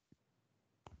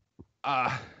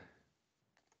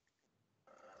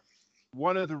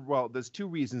 There's two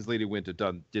reasons Lady Winter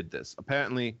did this.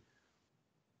 Apparently,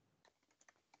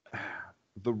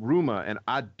 the rumor, and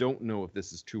I don't know if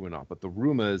this is true or not, but the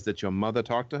rumor is that your mother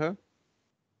talked to her.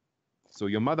 So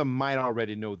your mother might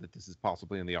already know that this is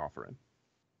possibly in the offering.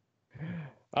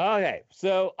 Okay,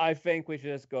 so I think we should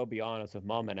just go be honest with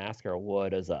Mom and ask her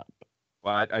what is up.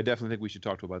 Well, I definitely think we should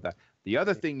talk to her about that. The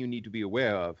other thing you need to be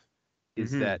aware of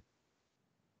is that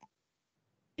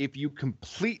if you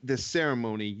complete this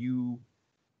ceremony, you,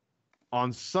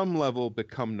 on some level,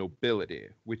 become nobility,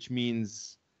 which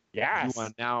means Yes. you are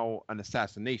now an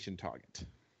assassination target.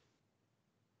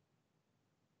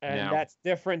 And Now- that's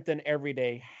different than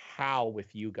everyday how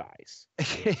with you guys.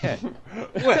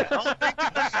 Well,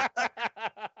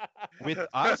 With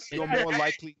us, you're more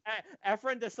likely.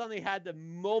 Efren just suddenly had the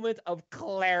moment of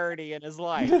clarity in his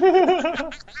life.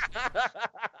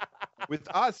 With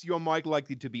us, you're more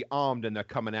likely to be armed and they're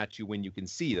coming at you when you can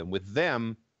see them. With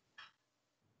them,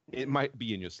 it might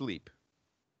be in your sleep.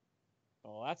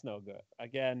 Oh, that's no good.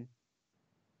 Again.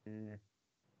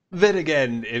 Then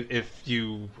again, if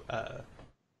you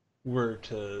were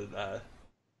to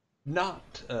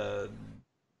not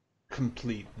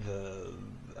complete the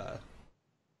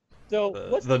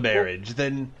marriage,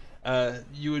 then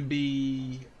you would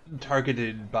be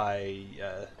targeted by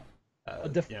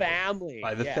the family.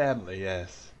 By the family,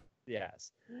 yes.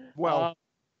 Yes. Well,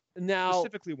 now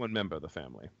specifically one member of the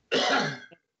family.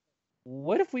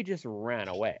 What if we just ran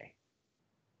away?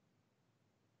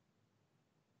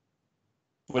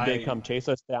 Would they come chase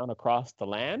us down across the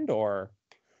land, or?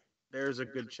 There's a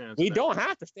good chance. We don't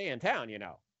have to stay in town, you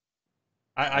know.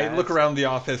 I look around the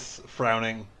office,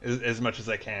 frowning as much as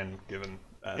I can, given.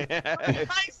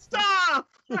 Stop!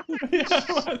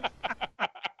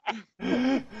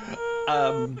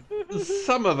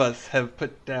 Some of us have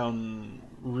put down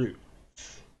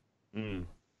roots. And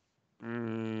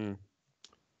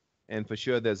for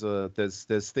sure,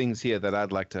 there's things here that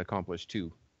I'd like to accomplish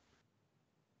too.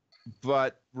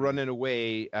 But running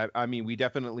away, I mean, we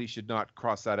definitely should not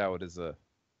cross that out as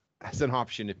an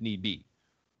option if need be.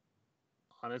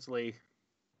 Honestly,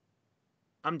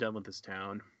 I'm done with this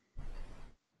town.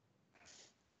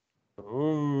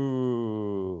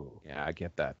 Ooh. Yeah, I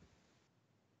get that.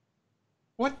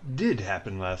 What did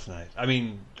happen last night? I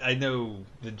mean, I know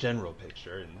the general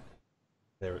picture, and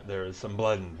there is some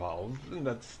blood involved, and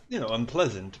that's,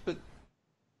 unpleasant, but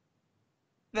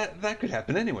that could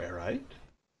happen anywhere, right?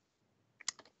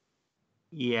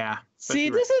 Yeah. See,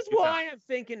 this is why I'm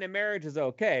thinking the marriage is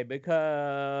okay,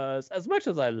 because as much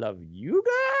as I love you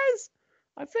guys,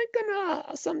 I'm thinking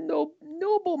some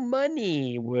noble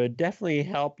money would definitely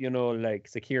help, like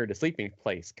secure the sleeping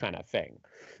place kind of thing.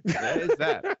 That is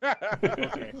that.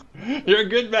 Okay. You're a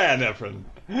good man, Efren.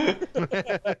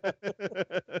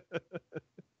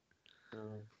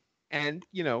 And,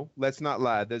 let's not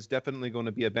lie. There's definitely going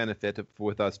to be a benefit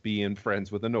with us being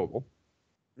friends with a noble.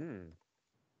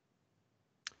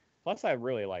 Plus, I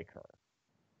really like her.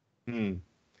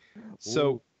 So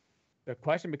Ooh. The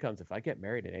question becomes, if I get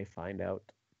married and they find out,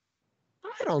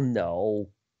 I don't know.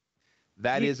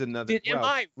 That is another... Am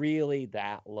I really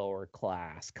that lower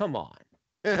class? Come on.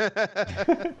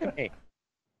 Hey,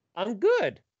 I'm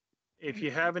good. If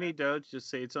you have any doubts, just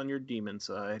say it's on your demon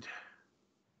side.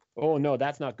 Oh, no,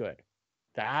 that's not good.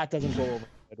 That doesn't go over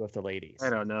good with the ladies. I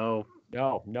don't know.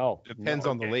 No. Depends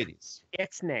on the ladies.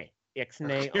 Ixnay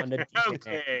on the demon.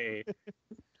 Okay.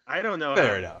 I don't know.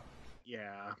 Fair enough.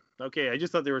 Yeah. Okay, I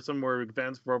just thought there was some more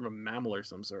advanced form of mammal or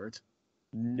some sort.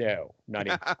 No, not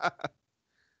even.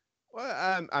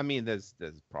 Well, I mean, that's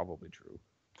probably true.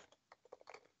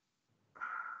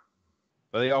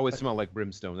 But they always smell like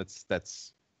brimstone.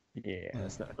 That's. Yeah,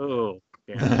 that's not. Oh,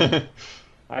 yeah.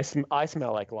 I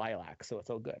smell like lilac, so it's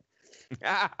all good.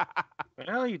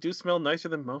 Well, you do smell nicer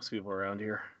than most people around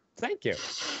here. Thank you.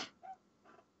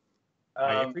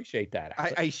 I appreciate that.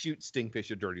 I shoot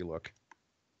Stingfish a dirty look.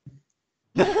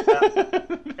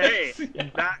 Hey,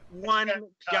 that one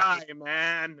guy,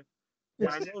 man.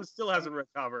 My nose still hasn't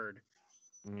recovered.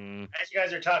 As you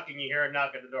guys are talking, you hear a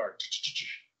knock at the door.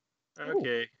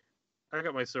 Okay. I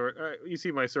got my sword. You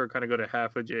see my sword kind of go to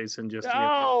half of Jason just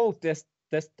to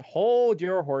this hold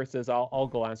your horses. I'll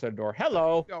go answer the door.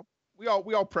 Hello. We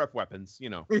all prep weapons,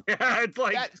 Yeah, it's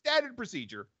like standard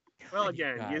procedure. Well,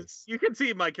 again, you can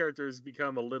see my character's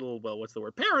become a little, what's the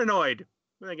word? Paranoid.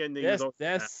 Again, this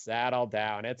settle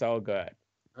down. It's all good.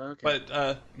 Okay. But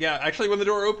actually, when the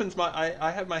door opens,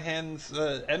 I have my hands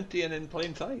empty and in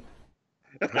plain sight.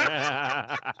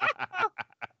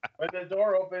 When the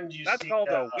door opens, you That's see called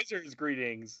a wizard's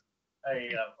greetings.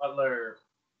 a butler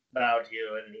bow to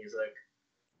you, and he's like,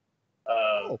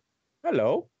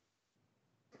 hello.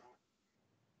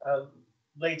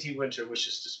 Lady Winter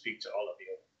wishes to speak to all of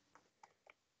you.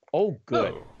 Oh,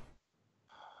 good. Oh.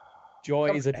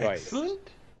 Joy is a joy. Excellent.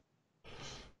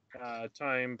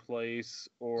 Time, place,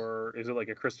 or is it like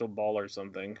a crystal ball or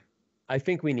something? I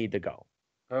think we need to go.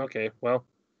 Okay, well.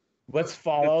 Let's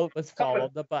follow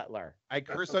the butler. I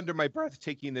curse under my breath,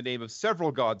 taking the name of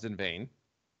several gods in vain.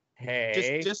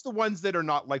 Hey. Just the ones that are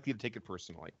not likely to take it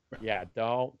personally. Yeah,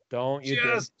 don't you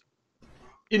just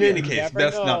In any case,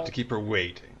 best not to keep her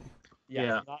waiting.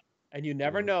 Yeah. And you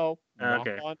never know.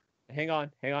 Okay. Hang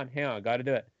on. Got to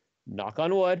do it. Knock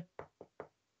on wood.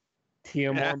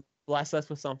 Tiamor bless us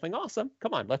with something awesome.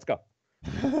 Come on, let's go.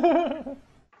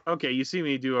 Okay, you see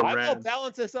me do a I will rant.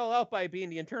 balance this all out by being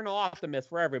the internal optimist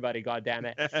for everybody. God damn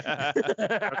it!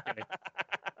 Okay.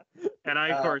 And I,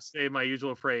 of course, say my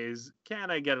usual phrase, can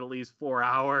I get at least 4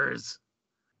 hours?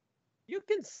 You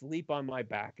can sleep on my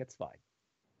back. It's fine.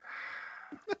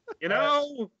 You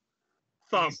know?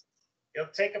 Thump. It'll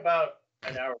take about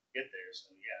an hour to get there, so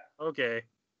yeah. Okay.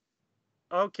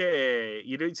 Okay.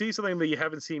 You did see something that you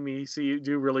haven't seen me see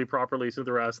do really properly since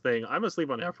the last thing. I'm asleep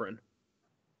on Efren.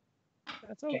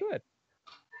 That's all good.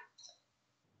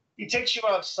 He takes you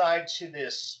outside to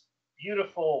this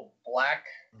beautiful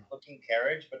black-looking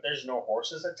carriage, but there's no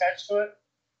horses attached to it.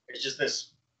 It's just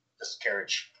this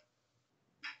carriage.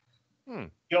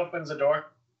 He opens the door.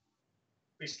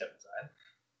 Please step inside.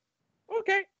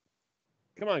 Okay.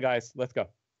 Come on, guys. Let's go.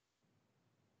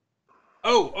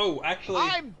 Actually,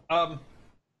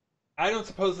 I don't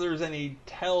suppose there's any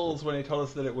tells when he told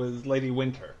us that it was Lady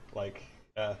Winter. Like,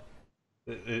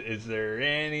 is there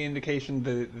any indication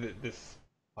that this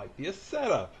might be a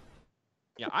setup?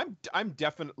 Yeah, I'm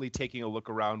definitely taking a look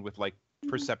around with like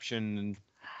perception and.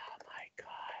 Oh my god.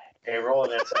 Okay, roll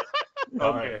an insight.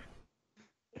 Okay.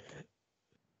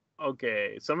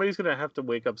 Okay, somebody's gonna have to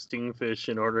wake up Stingfish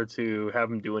in order to have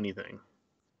him do anything,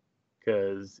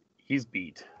 because he's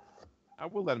beat. I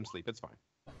will let him sleep. It's fine.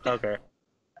 Okay.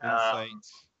 Insight.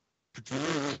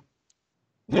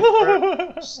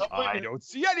 Someone I don't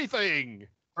see anything.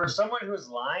 For someone who's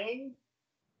lying,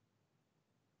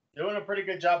 doing a pretty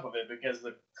good job of it because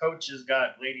the coach has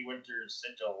got Lady Winter's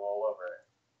sigil all over it.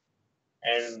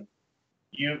 And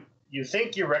you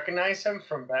think you recognize him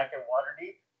from back in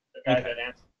Waterdeep, the guy that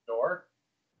answered the door.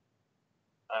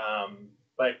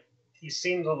 But he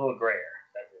seems a little grayer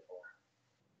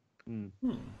than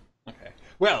before. Okay.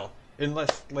 Well,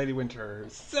 unless Lady Winter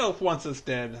herself wants us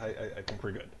dead, I think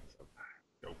we're good. So,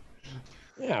 go.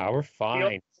 Yeah, we're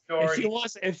fine. Door, If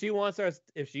she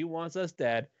wants us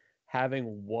dead,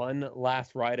 having one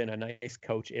last ride in a nice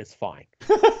coach is fine.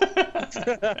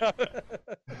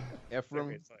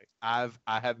 Ephraim, I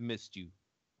have missed you.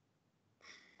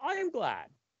 I am glad.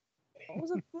 It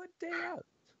was a good day out.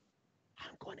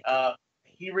 I'm going to.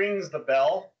 He rings the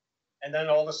bell, and then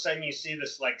all of a sudden you see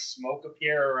this like smoke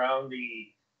appear around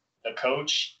the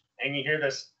coach, and you hear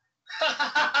this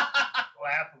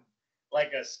laugh,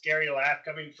 like a scary laugh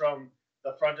coming from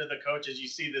the front of the coach as you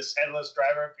see this headless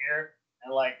driver appear,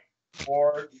 and like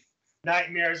 4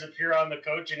 nightmares appear on the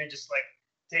coach, and it just like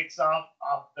takes off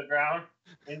the ground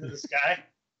into the sky.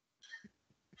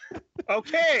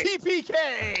 Okay.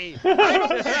 TPK.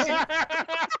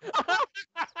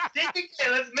 TPK,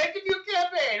 let's make a new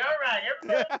campaign. All right,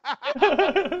 everybody.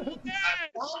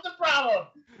 Solve the problem.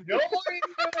 No more.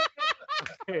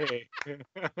 Okay.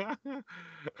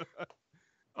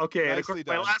 Okay. And of course, Nicely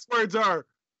my done. last words are,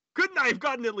 couldn't I have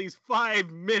gotten at least 5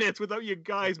 minutes without you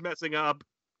guys messing up?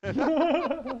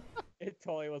 It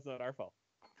totally wasn't our fault.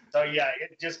 So yeah,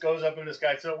 it just goes up in the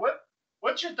sky. So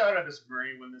what's your thought of this,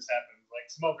 Marine, when this happens? Like,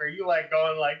 Smoke, are you like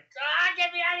going like,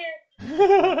 get me out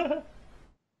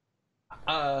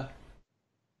of here?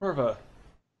 More of a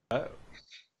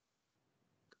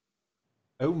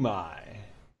oh my.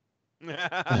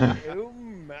 Oh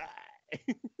my.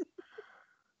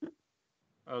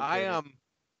 Okay.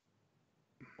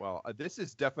 Well, this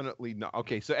is definitely not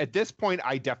okay. So at this point,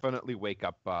 I definitely wake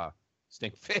up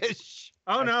Stinkfish.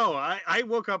 Oh no! I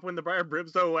woke up when the Briar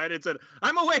Brimstone went and said,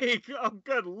 "I'm awake." Oh,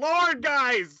 good lord,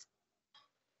 guys!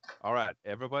 All right,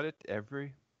 everyone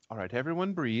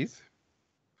breathe.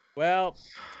 Well,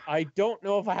 I don't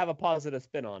know if I have a positive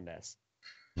spin on this.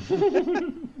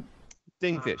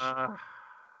 Stinkfish,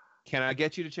 can I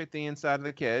get you to check the inside of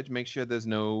the cage? Make sure there's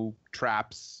no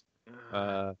traps.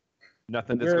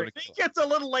 Nothing that's going I to think it's a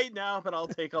little late now, but I'll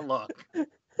take a look.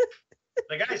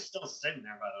 The guy's still sitting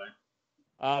there, by the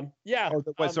way. Yeah.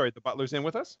 Sorry, the butler's in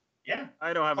with us? Yeah.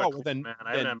 I don't have a Oh, clue, well, then- man.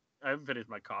 then- I haven't finished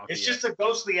my coffee. It's yet. just a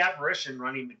ghostly apparition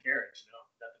running the carriage. No,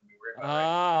 nothing to be worried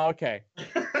about. Okay.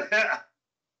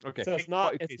 Okay. So it's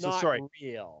not. Okay, It's so not sorry.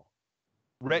 real.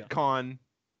 Retcon.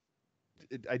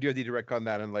 I do need to retcon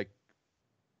that and like.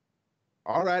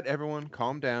 All right, everyone,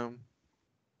 calm down.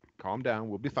 Calm down.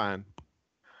 We'll be fine.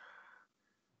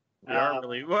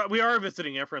 We are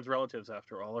visiting Ephraim's relatives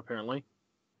after all, apparently.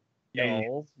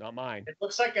 No, not mine. It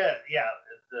looks like the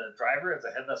driver is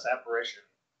a headless apparition,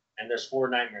 and there's 4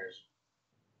 nightmares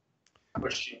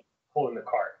pulling the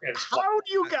cart. It's How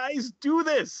do you guys do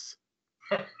this?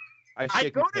 I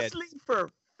shake go my to head. sleep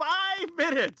for 5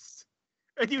 minutes,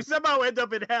 and you somehow end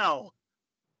up in hell.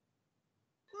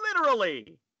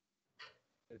 Literally.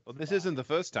 Well, this isn't the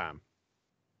first time.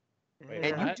 Wait,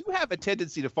 And what? you do have a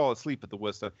tendency to fall asleep at the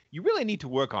worst time. You really need to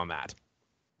work on that.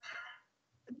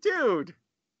 Dude,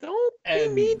 Don't be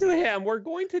And- mean to him. We're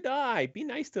going to die. Be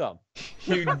nice to him.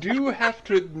 You do have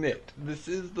to admit, this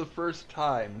is the first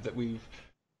time that we've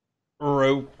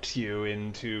roped you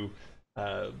into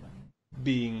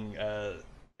being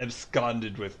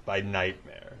absconded with by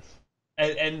nightmares.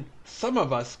 And some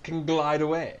of us can glide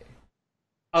away.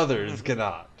 Others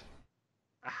cannot.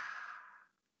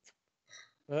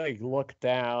 I look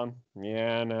down.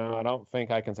 Yeah, no, I don't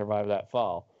think I can survive that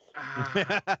fall.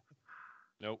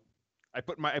 Nope. I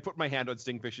put my hand on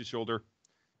Stingfish's shoulder.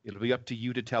 It'll be up to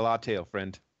you to tell our tale,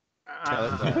 friend. Tell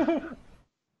it well.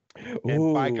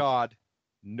 And by Ooh. God,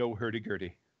 no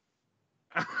hurdy-gurdy.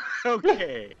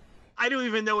 Okay. I don't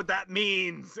even know what that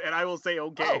means, and I will say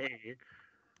okay.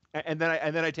 And then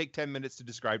I take 10 minutes to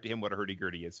describe to him what a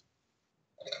hurdy-gurdy is.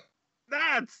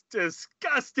 That's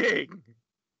disgusting.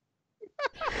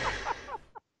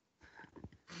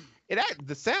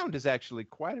 The sound is actually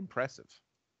quite impressive,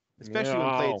 especially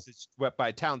when played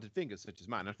by talented fingers such as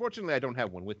mine. Unfortunately, I don't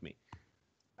have one with me.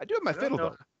 I do have my fiddle,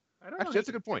 though. Actually, that's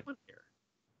a good point.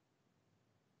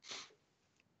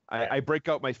 I break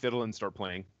out my fiddle and start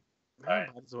playing. Alright.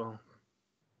 Might as well.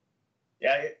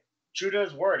 Yeah, true to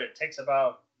his word, it takes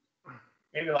about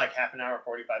maybe like half an hour,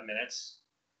 45 minutes.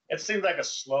 It seems like a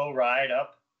slow ride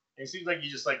up. It seems like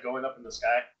you're just like going up in the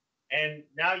sky. And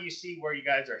now you see where you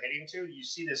guys are heading to. You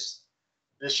see this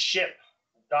ship.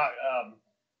 The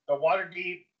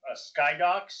Waterdeep sky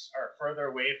docks are further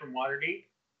away from Waterdeep.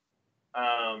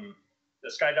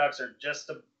 The sky docks are just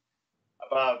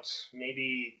about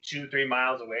maybe 2-3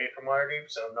 miles away from Waterdeep,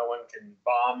 so no one can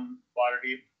bomb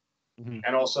Waterdeep. Mm-hmm.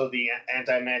 And also the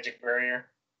anti-magic barrier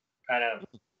kind of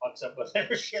fucks up with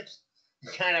their ships.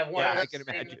 Kind of I can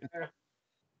imagine.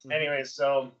 Anyway,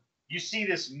 so you see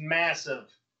this massive,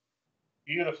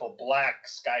 beautiful black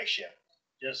sky ship.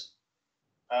 Just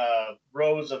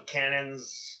rows of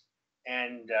cannons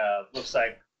and looks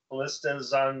like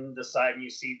ballistas on the side. And you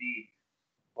see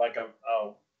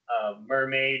a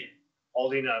mermaid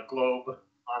holding a globe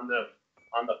on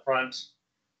the front,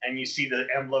 and you see the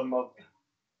emblem of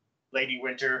Lady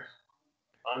Winter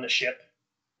on the ship.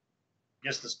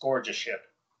 Just this gorgeous ship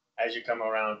as you come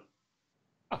around.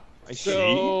 See,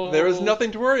 there is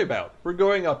nothing to worry about. We're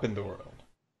going up in the world.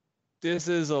 This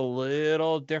is a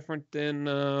little different than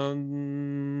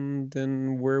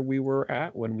where we were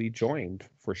at when we joined,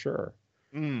 for sure.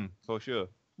 For sure.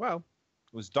 Well,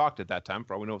 it was docked at that time.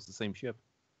 For all we know, it's the same ship.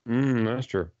 That's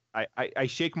true. I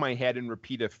shake my head and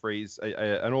repeat a phrase,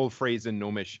 an old phrase in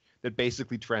Gnomish that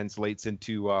basically translates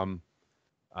into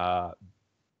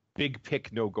 "big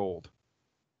pick, no gold."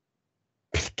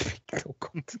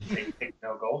 Big pick,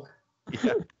 no gold.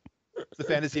 Yeah, it's the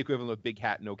fantasy equivalent of big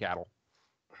hat, no cattle.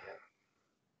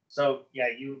 So yeah,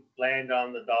 you land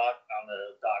on the dock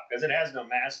because it has no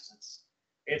masts.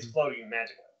 It's floating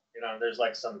magically. You know, there's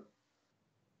like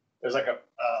a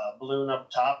balloon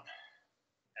up top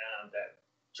that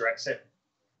directs it.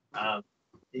 Then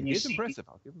you It's see, impressive.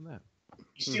 I'll give him that.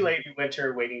 You see Lady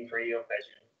Winter waiting for you as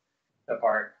you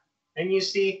depart, and you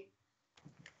see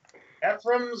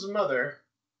Ephraim's mother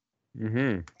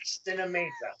dressed in a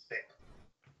maid's outfit,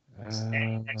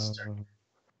 standing next to her.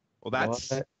 Well, that's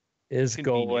What is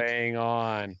convenient. going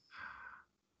on?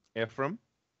 Ephraim.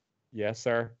 Yes,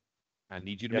 sir. I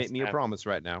need you to Yes, make me a ma'am. promise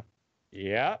right now.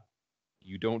 Yeah.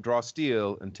 You don't draw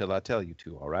steel until I tell you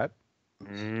to. All right.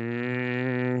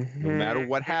 No matter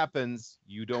what happens,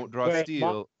 you don't draw Wait,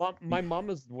 steel. my mom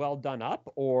is well done up,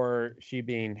 or she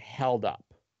being held up?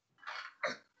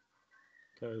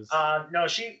 No,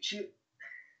 she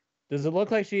Does it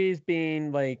look like she's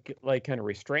being like kind of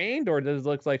restrained, or does it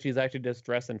look like she's actually just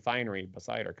dressed in finery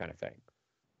beside her, kind of thing?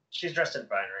 she's dressed in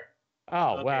finery.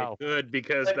 Oh Okay, wow! good,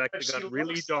 because But that she got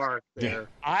really looks- dark there.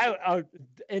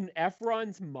 In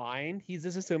Efron's mind, he's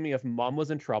just assuming if Mom was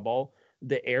in trouble,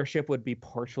 the airship would be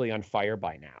partially on fire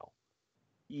by now.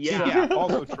 Yeah. Yeah,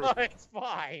 also true. It's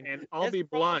fine. And I'll It's be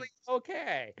blunt. probably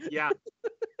okay. Yeah.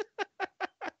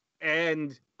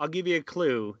 And I'll give you a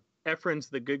clue. Ephraim's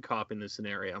the good cop in this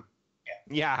scenario.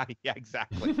 Yeah,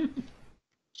 exactly.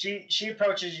 She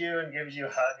approaches you and gives you a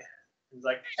hug. He's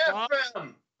like, Ephraim!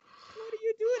 What are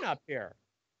you doing up here?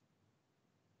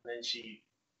 Then she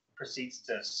proceeds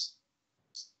to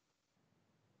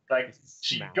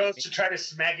she Smack goes me. to try to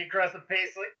smack you across the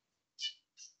face like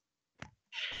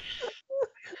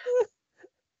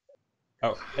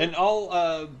Oh, and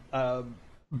I'll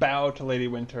bow to Lady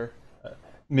Winter.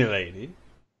 Milady,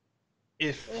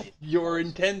 if your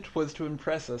intent was to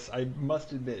impress us, I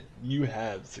must admit, you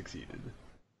have succeeded.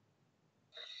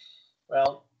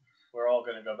 well, we're all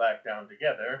gonna go back down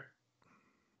together.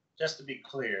 Just to be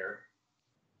clear,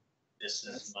 this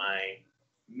is my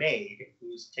maid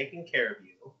who's taking care of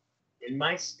you in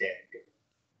my stead.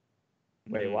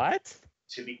 Wait, what?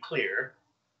 To be clear,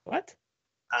 What?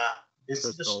 this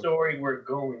is the Crystal. story we're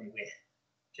going with.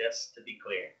 Just to be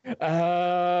clear.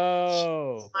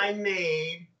 Oh. She's my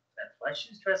maid. That's why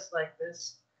she's dressed like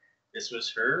this. This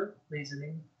was her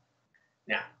reasoning.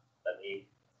 Now, let me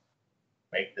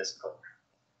make this clear.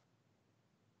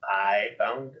 I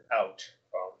found out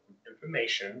from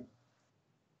information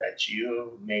that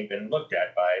you may have been looked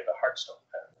at by the Hearthstone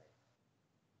family.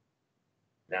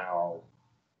 Now,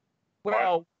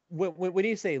 Well, when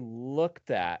you say looked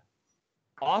at,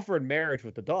 offered marriage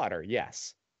with the daughter,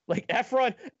 yes. Like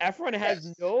Efron has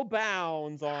Yes. no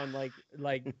bounds on like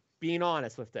being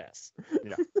honest with this.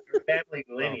 Yeah. your family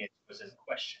lineage was in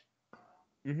question,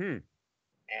 Mm-hmm.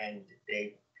 and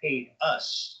they paid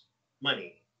us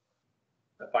money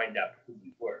to find out who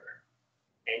we were,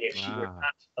 and if you were Ah.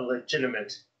 not a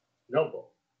legitimate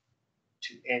noble,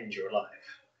 to end your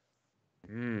life.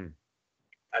 Mm.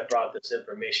 I brought this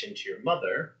information to your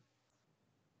mother,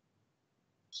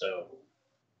 so,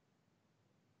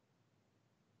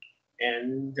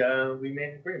 and we made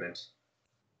an agreement.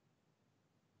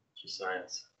 She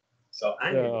signs. So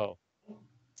I'm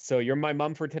So you're my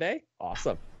mom for today?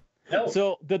 Awesome. no.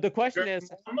 So the question Your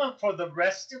is, mama for the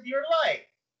rest of your life.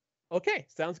 okay,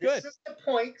 sounds good. This is the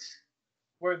point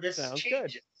where this Sounds good.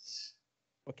 changes.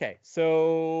 Okay,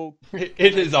 so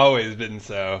It has always been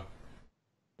so.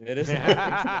 it is.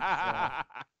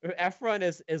 Efron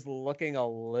is looking a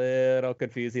little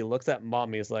confused. He looks at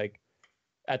mom. He's like,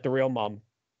 at the real mom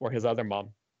or his other mom.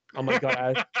 Oh my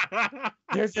god!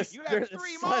 There's this. You have There's 3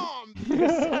 sudden- moms.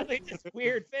 there's suddenly this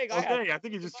weird thing. Okay, I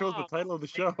think you just chose the title of the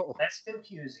show. That's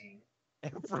confusing.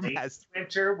 From Lady has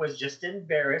Winter was just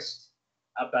embarrassed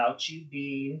about you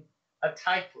being a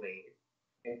tiefling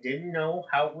and didn't know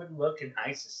how it would look in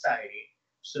high society,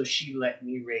 so she let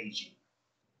me raise you.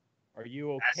 Are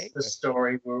you okay? That's the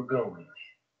story we're going with.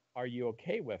 Are you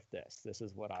okay with this? This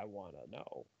is what I want to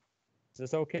know. Is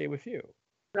this okay with you?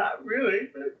 Not really,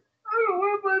 but I don't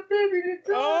want my baby to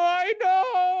die. Oh, I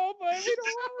know, but we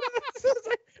don't want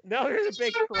to. Now there's a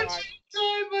big So cry. much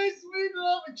time, my sweet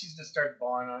love, and she just starts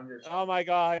bawling on your Oh my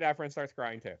god, Efren starts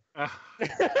crying too. I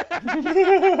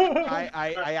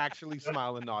actually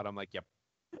smile and nod. I'm like, yep,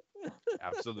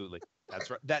 absolutely. That's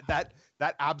right. That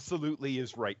absolutely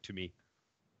is right to me.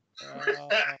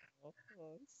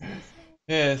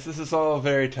 Yes, this is all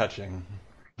very touching.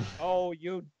 Oh,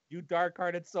 you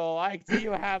dark-hearted soul! I see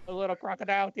you have a little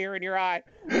crocodile tear in your eye.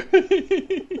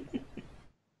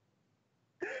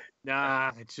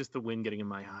 Nah, it's just the wind getting in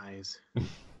my eyes.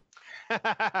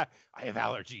 I have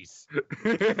allergies.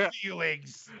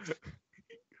 Feelings.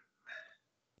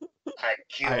 I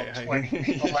killed I- 20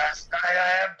 people last night. I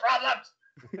have problems.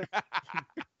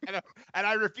 And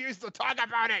I refuse to talk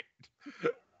about it.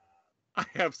 I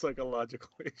have psychological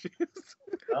issues.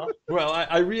 Well,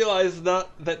 I realize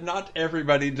that not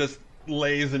everybody just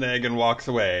lays an egg and walks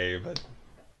away, but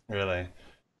really.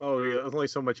 Oh, yeah, there's only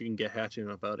so much you can get hatching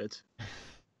about it.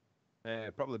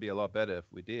 It'd probably be a lot better if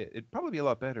we did. It'd probably be a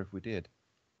lot better if we did.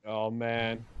 Oh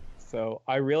man. So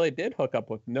I really did hook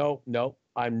up with no.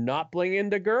 I'm not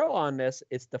blaming the girl on this.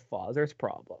 It's the father's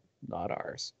problem, not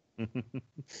ours.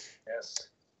 Yes.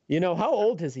 You know, how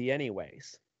old is he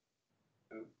anyways?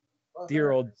 Well, Dear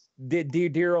old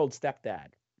stepdad.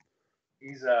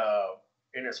 He's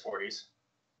in his 40s.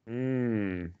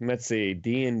 Let's see.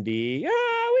 D&D.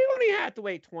 We only have to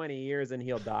wait 20 years and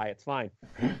he'll die. It's fine.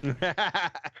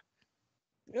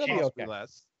 It'll be Possibly okay.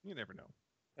 less. You never know.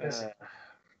 Yes.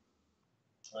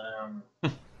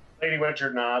 Lady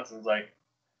Winter nods and is like,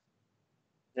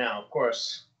 now, of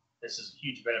course, this is a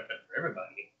huge benefit for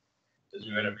everybody because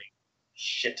we're going to make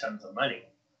shit tons of money.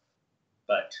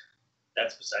 But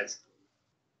that's besides the point.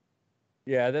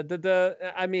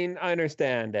 Yeah, I mean, I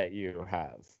understand that you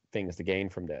have things to gain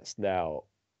from this. Now,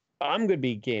 I'm going to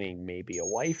be gaining maybe a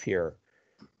wife here.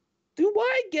 Do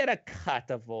I get a cut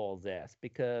of all this?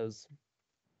 Because,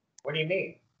 What do you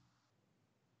mean?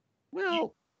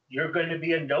 well, You're going to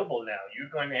be a noble now. You're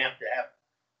going to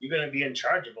you're going to be in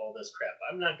charge of all this crap.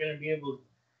 I'm not going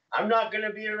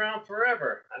to be around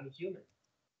forever. I'm a human.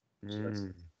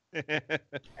 mm, And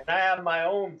I have my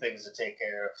own things to take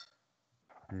care of.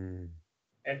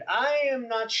 And I am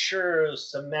not sure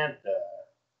Samantha,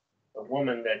 the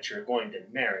woman that you're going to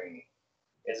marry,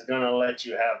 is going to let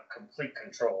you have complete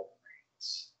control of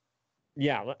things.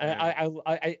 yeah,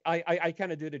 I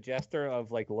kind of do the gesture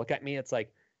of like, look at me. It's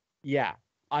like, yeah,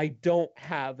 I don't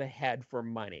have a head for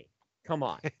money. Come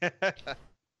on.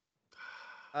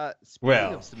 Speaking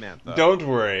Well, of Samantha, Don't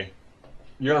worry.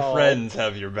 Your No. friends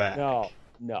have your back.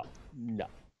 No.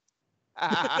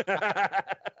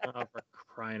 Oh, for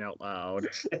crying out loud.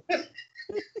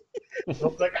 It's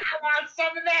like, I want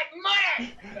some of that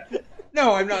money!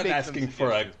 No, I'm not Make some asking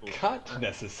for a suggestions, please. cut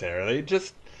necessarily.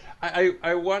 Just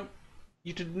I want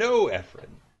you to know, Efren,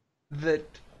 that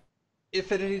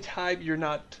if at any time you're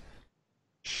not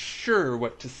sure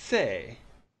what to say,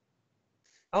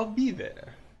 I'll be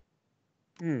there.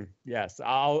 Yes,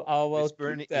 I'll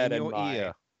Whispering keep that in your mind.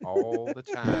 ear all the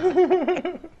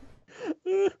time.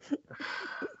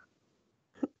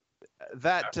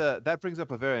 That brings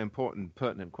up a very important,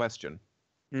 pertinent question.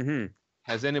 Mm-hmm.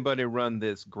 Has anybody run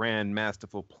this grand,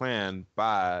 masterful plan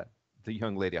by the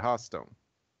young lady Hearthstone?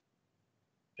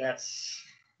 That's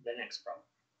the next problem.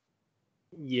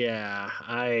 Yeah,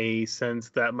 I sense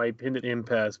that might hit an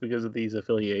impasse because of these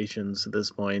affiliations at this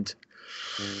point.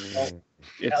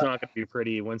 It's not going to be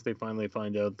pretty once they finally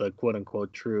find out the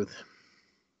quote-unquote truth.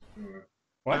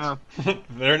 What?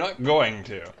 They're not going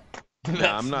to.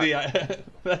 I'm not.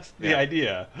 That's the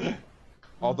idea.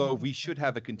 Although we should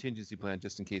have a contingency plan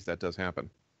just in case that does happen.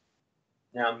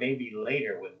 Now, maybe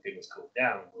later when things cool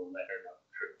down, we'll let her know the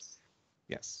truth.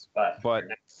 Yes, But but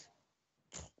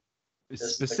This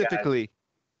is the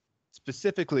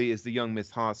specifically, is the young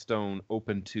Miss Hearthstone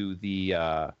open to the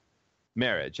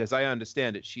marriage? As I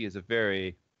understand it, she is a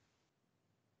very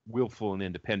willful and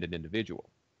independent individual.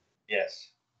 yes.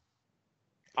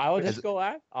 I'll just go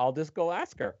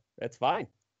ask her. It's fine.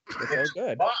 It's all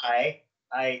good. Why?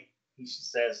 She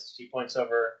says, she points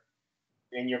over,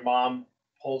 and your mom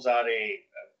pulls out a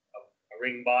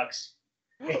ring box.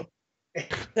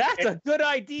 That's a good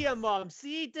idea, Mom.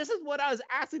 See, this is what I was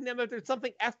asking them if there's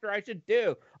something extra I should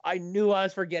do. I knew I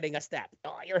was forgetting a step.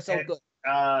 Oh, you're so good.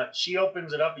 She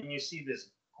opens it up, and you see this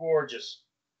gorgeous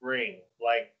ring.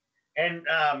 And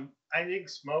I think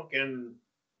Smoke and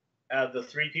the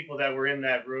three people that were in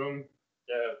that room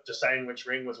deciding which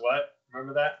ring was what.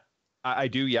 Remember that? I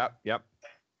do. Yep.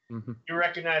 Mm-hmm. You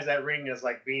recognize that ring as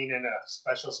like being in a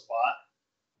special spot.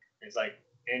 It's like,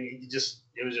 and it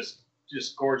was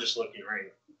just gorgeous looking ring.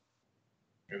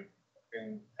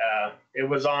 And it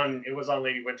was on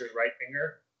Lady Winter's right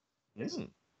finger. It's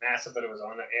massive, but it was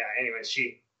on it. Yeah. Anyways,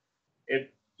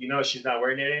 she's not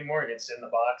wearing it anymore, and it's in the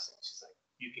box. And she's like,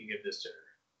 you can give this to her.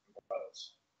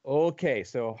 Propose. Okay,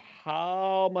 so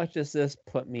how much does this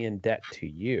put me in debt to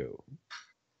you?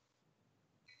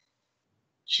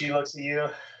 She looks at you.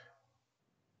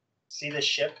 See this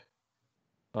ship?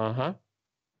 Uh-huh.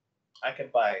 I could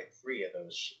buy 3 of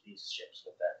these ships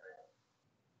with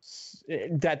that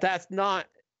ring.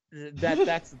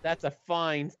 That's a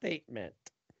fine statement.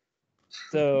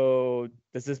 So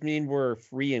does this mean we're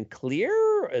free and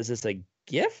clear? Is this a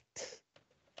gift?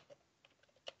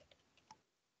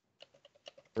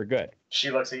 We're good.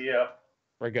 She looks at you.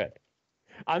 We're good.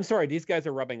 I'm sorry, these guys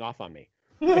are rubbing off on me.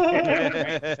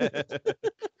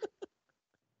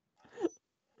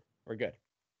 We're good.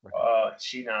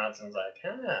 She nods and is like,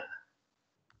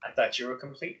 I thought you were a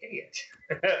complete idiot.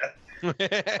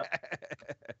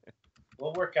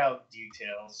 We'll work out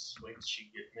details once you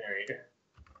get married.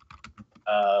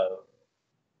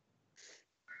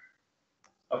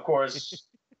 Of course,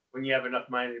 when you have enough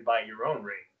money to buy your own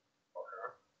ring for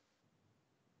her,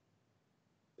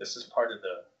 this is part of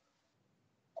the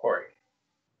quarry.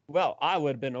 Well, I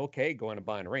would have been okay going to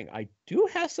buying a ring. I do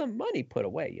have some money put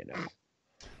away, you know.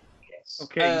 Yes.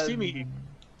 Okay, you see me.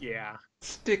 Yeah.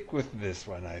 Stick with this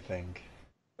one, I think.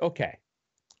 Okay.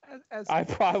 As I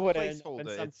probably would have ended up in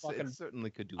placeholder, some it fucking. certainly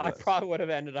could do I less. probably would have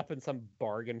ended up in some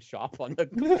bargain shop on the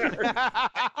corner.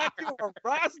 You were a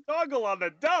brass knuckle on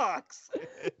the docks.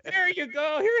 There you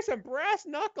go. Here's some brass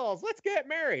knuckles. Let's get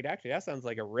married. Actually, that sounds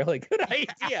like a really good idea.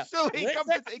 Actually, come to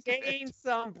Let's think of it. gain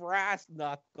some brass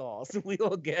knuckles. We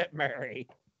will get married.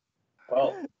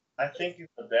 Well, I think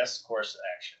the best course of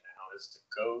action now is to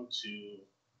go to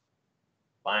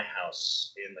my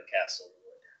house in the castle wood.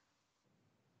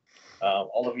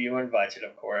 All of you are invited,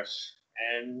 of course,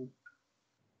 and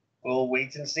we'll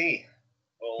wait and see.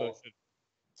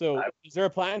 So, is there a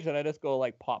plan? Should I just go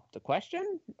like pop the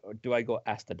question, or do I go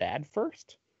ask the dad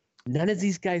first? None of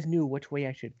these guys knew which way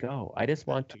I should go. I just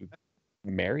want to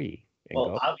marry.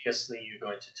 Well, obviously, you're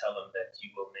going to tell them that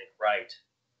you will make right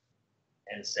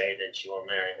and say that you will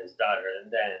marry his daughter,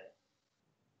 and then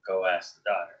go ask the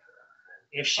daughter.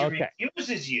 If she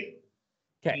refuses you,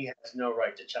 he has no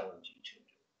right to challenge you to.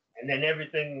 And then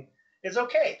everything is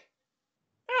okay.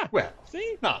 Well,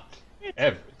 see, not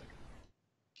everything.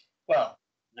 Well,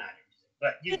 not everything,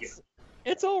 but you get it.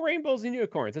 It's all rainbows and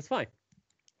unicorns. It's fine.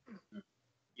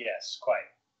 Yes, quite.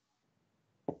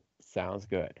 Sounds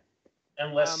good.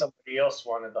 Unless somebody else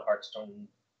wanted the Hearthstone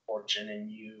fortune and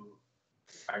you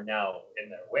are now in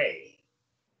their way.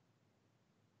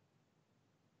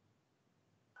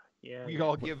 Yeah. We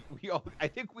all give. We all. I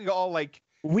think we all like.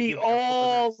 We give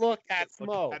all Apple look at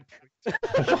look smoke.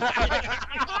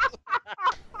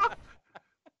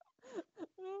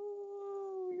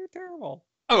 Oh, you're terrible.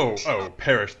 Oh,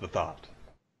 perish the thought.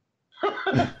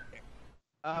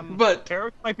 But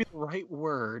Terror might be the right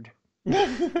word.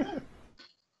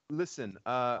 listen.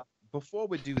 Before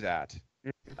we do that,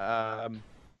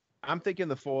 I'm thinking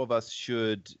the four of us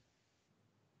should.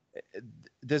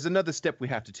 There's another step we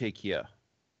have to take here.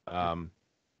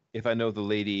 If I know the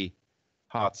Lady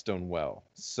Hearthstone well,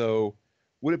 so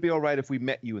would it be all right if we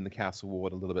met you in the Castle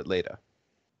Ward a little bit later?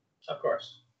 Of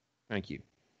course. Thank you.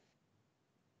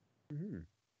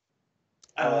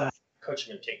 I'll let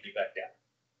Coachman take me back down.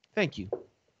 Thank you.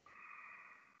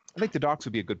 I think the docks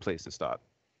would be a good place to start.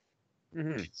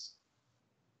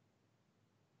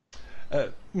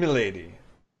 Milady,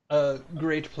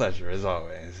 great pleasure as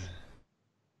always.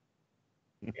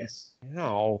 Yes.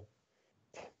 No.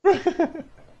 That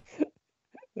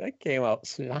came out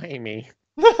slimy.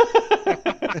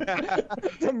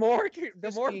 the more being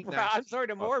Brad, nice. I'm sorry,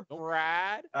 the more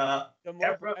Brad, the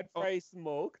more Ephraim- Brad fries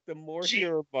smoke, the more She-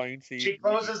 you're going to. She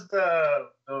closes the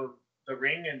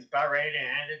ring and is about ready to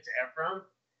hand it to Ephraim,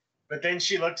 but then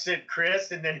she looks at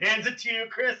Chris and then hands it to you,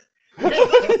 Chris.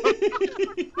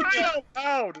 Out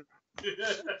loud.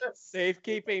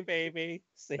 Safekeeping, baby.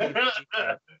 Safekeeping.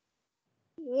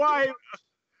 Why?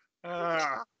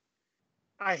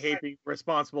 I hate being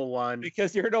responsible one.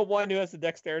 Because you're the one who has a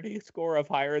dexterity score of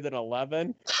higher than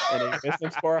 11 and a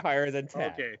wisdom score higher than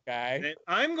 10. Okay. Okay. And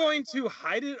I'm going to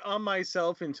hide it on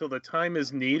myself until the time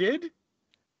is needed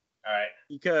All right.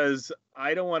 because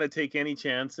I don't want to take any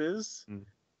chances.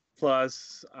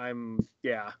 Plus,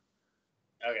 yeah.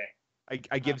 Okay.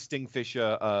 I give Stingfish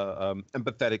a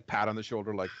empathetic pat on the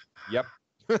shoulder, like, "Yep,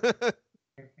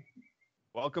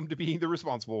 welcome to being the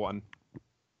responsible one."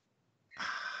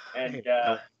 And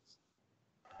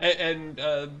and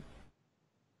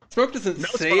Smoke doesn't No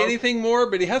say smoke. anything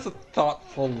more, but he has a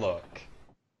thoughtful look.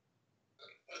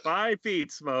 5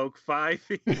 feet, Smoke. 5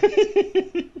 feet.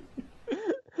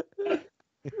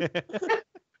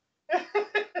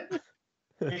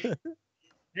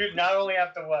 you not only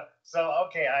have to what? So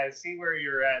okay, I see where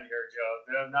you're at here,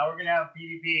 Joe. Now we're gonna have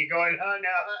PvP going on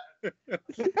now.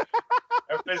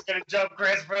 Everybody's gonna jump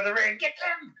Chris for the ring. Get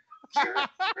them.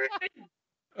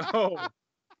 Oh,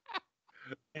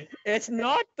 It's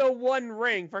not the one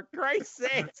ring, for Christ's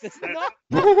sakes. It's not.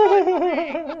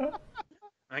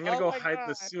 I'm gonna Oh go my hide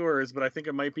the God. sewers, but I think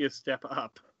it might be a step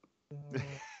up.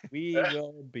 We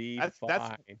will be That's-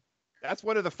 fine. That's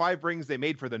one of the 5 rings they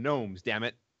made for the gnomes. Damn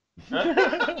it!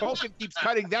 Tolkien keeps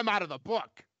cutting them out of the book.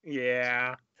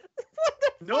 Yeah.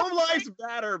 Gnome life's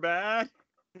bad or bad.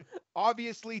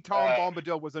 Obviously, Tom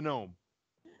Bombadil was a gnome.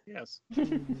 Yes.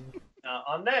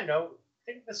 On that note,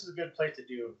 I think this is a good place to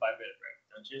do a 5-minute break,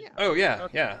 don't you? Yeah. Oh yeah,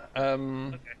 Okay. yeah.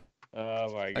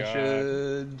 Oh my God. I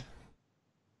should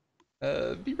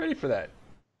be ready for that.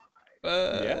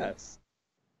 Yes.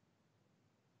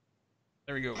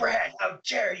 There we go. Brad, how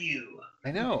dare you? I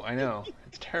know.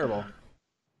 It's terrible.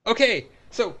 Okay,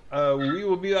 so we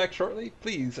will be back shortly.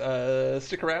 Please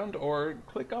stick around or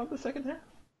click on the second half.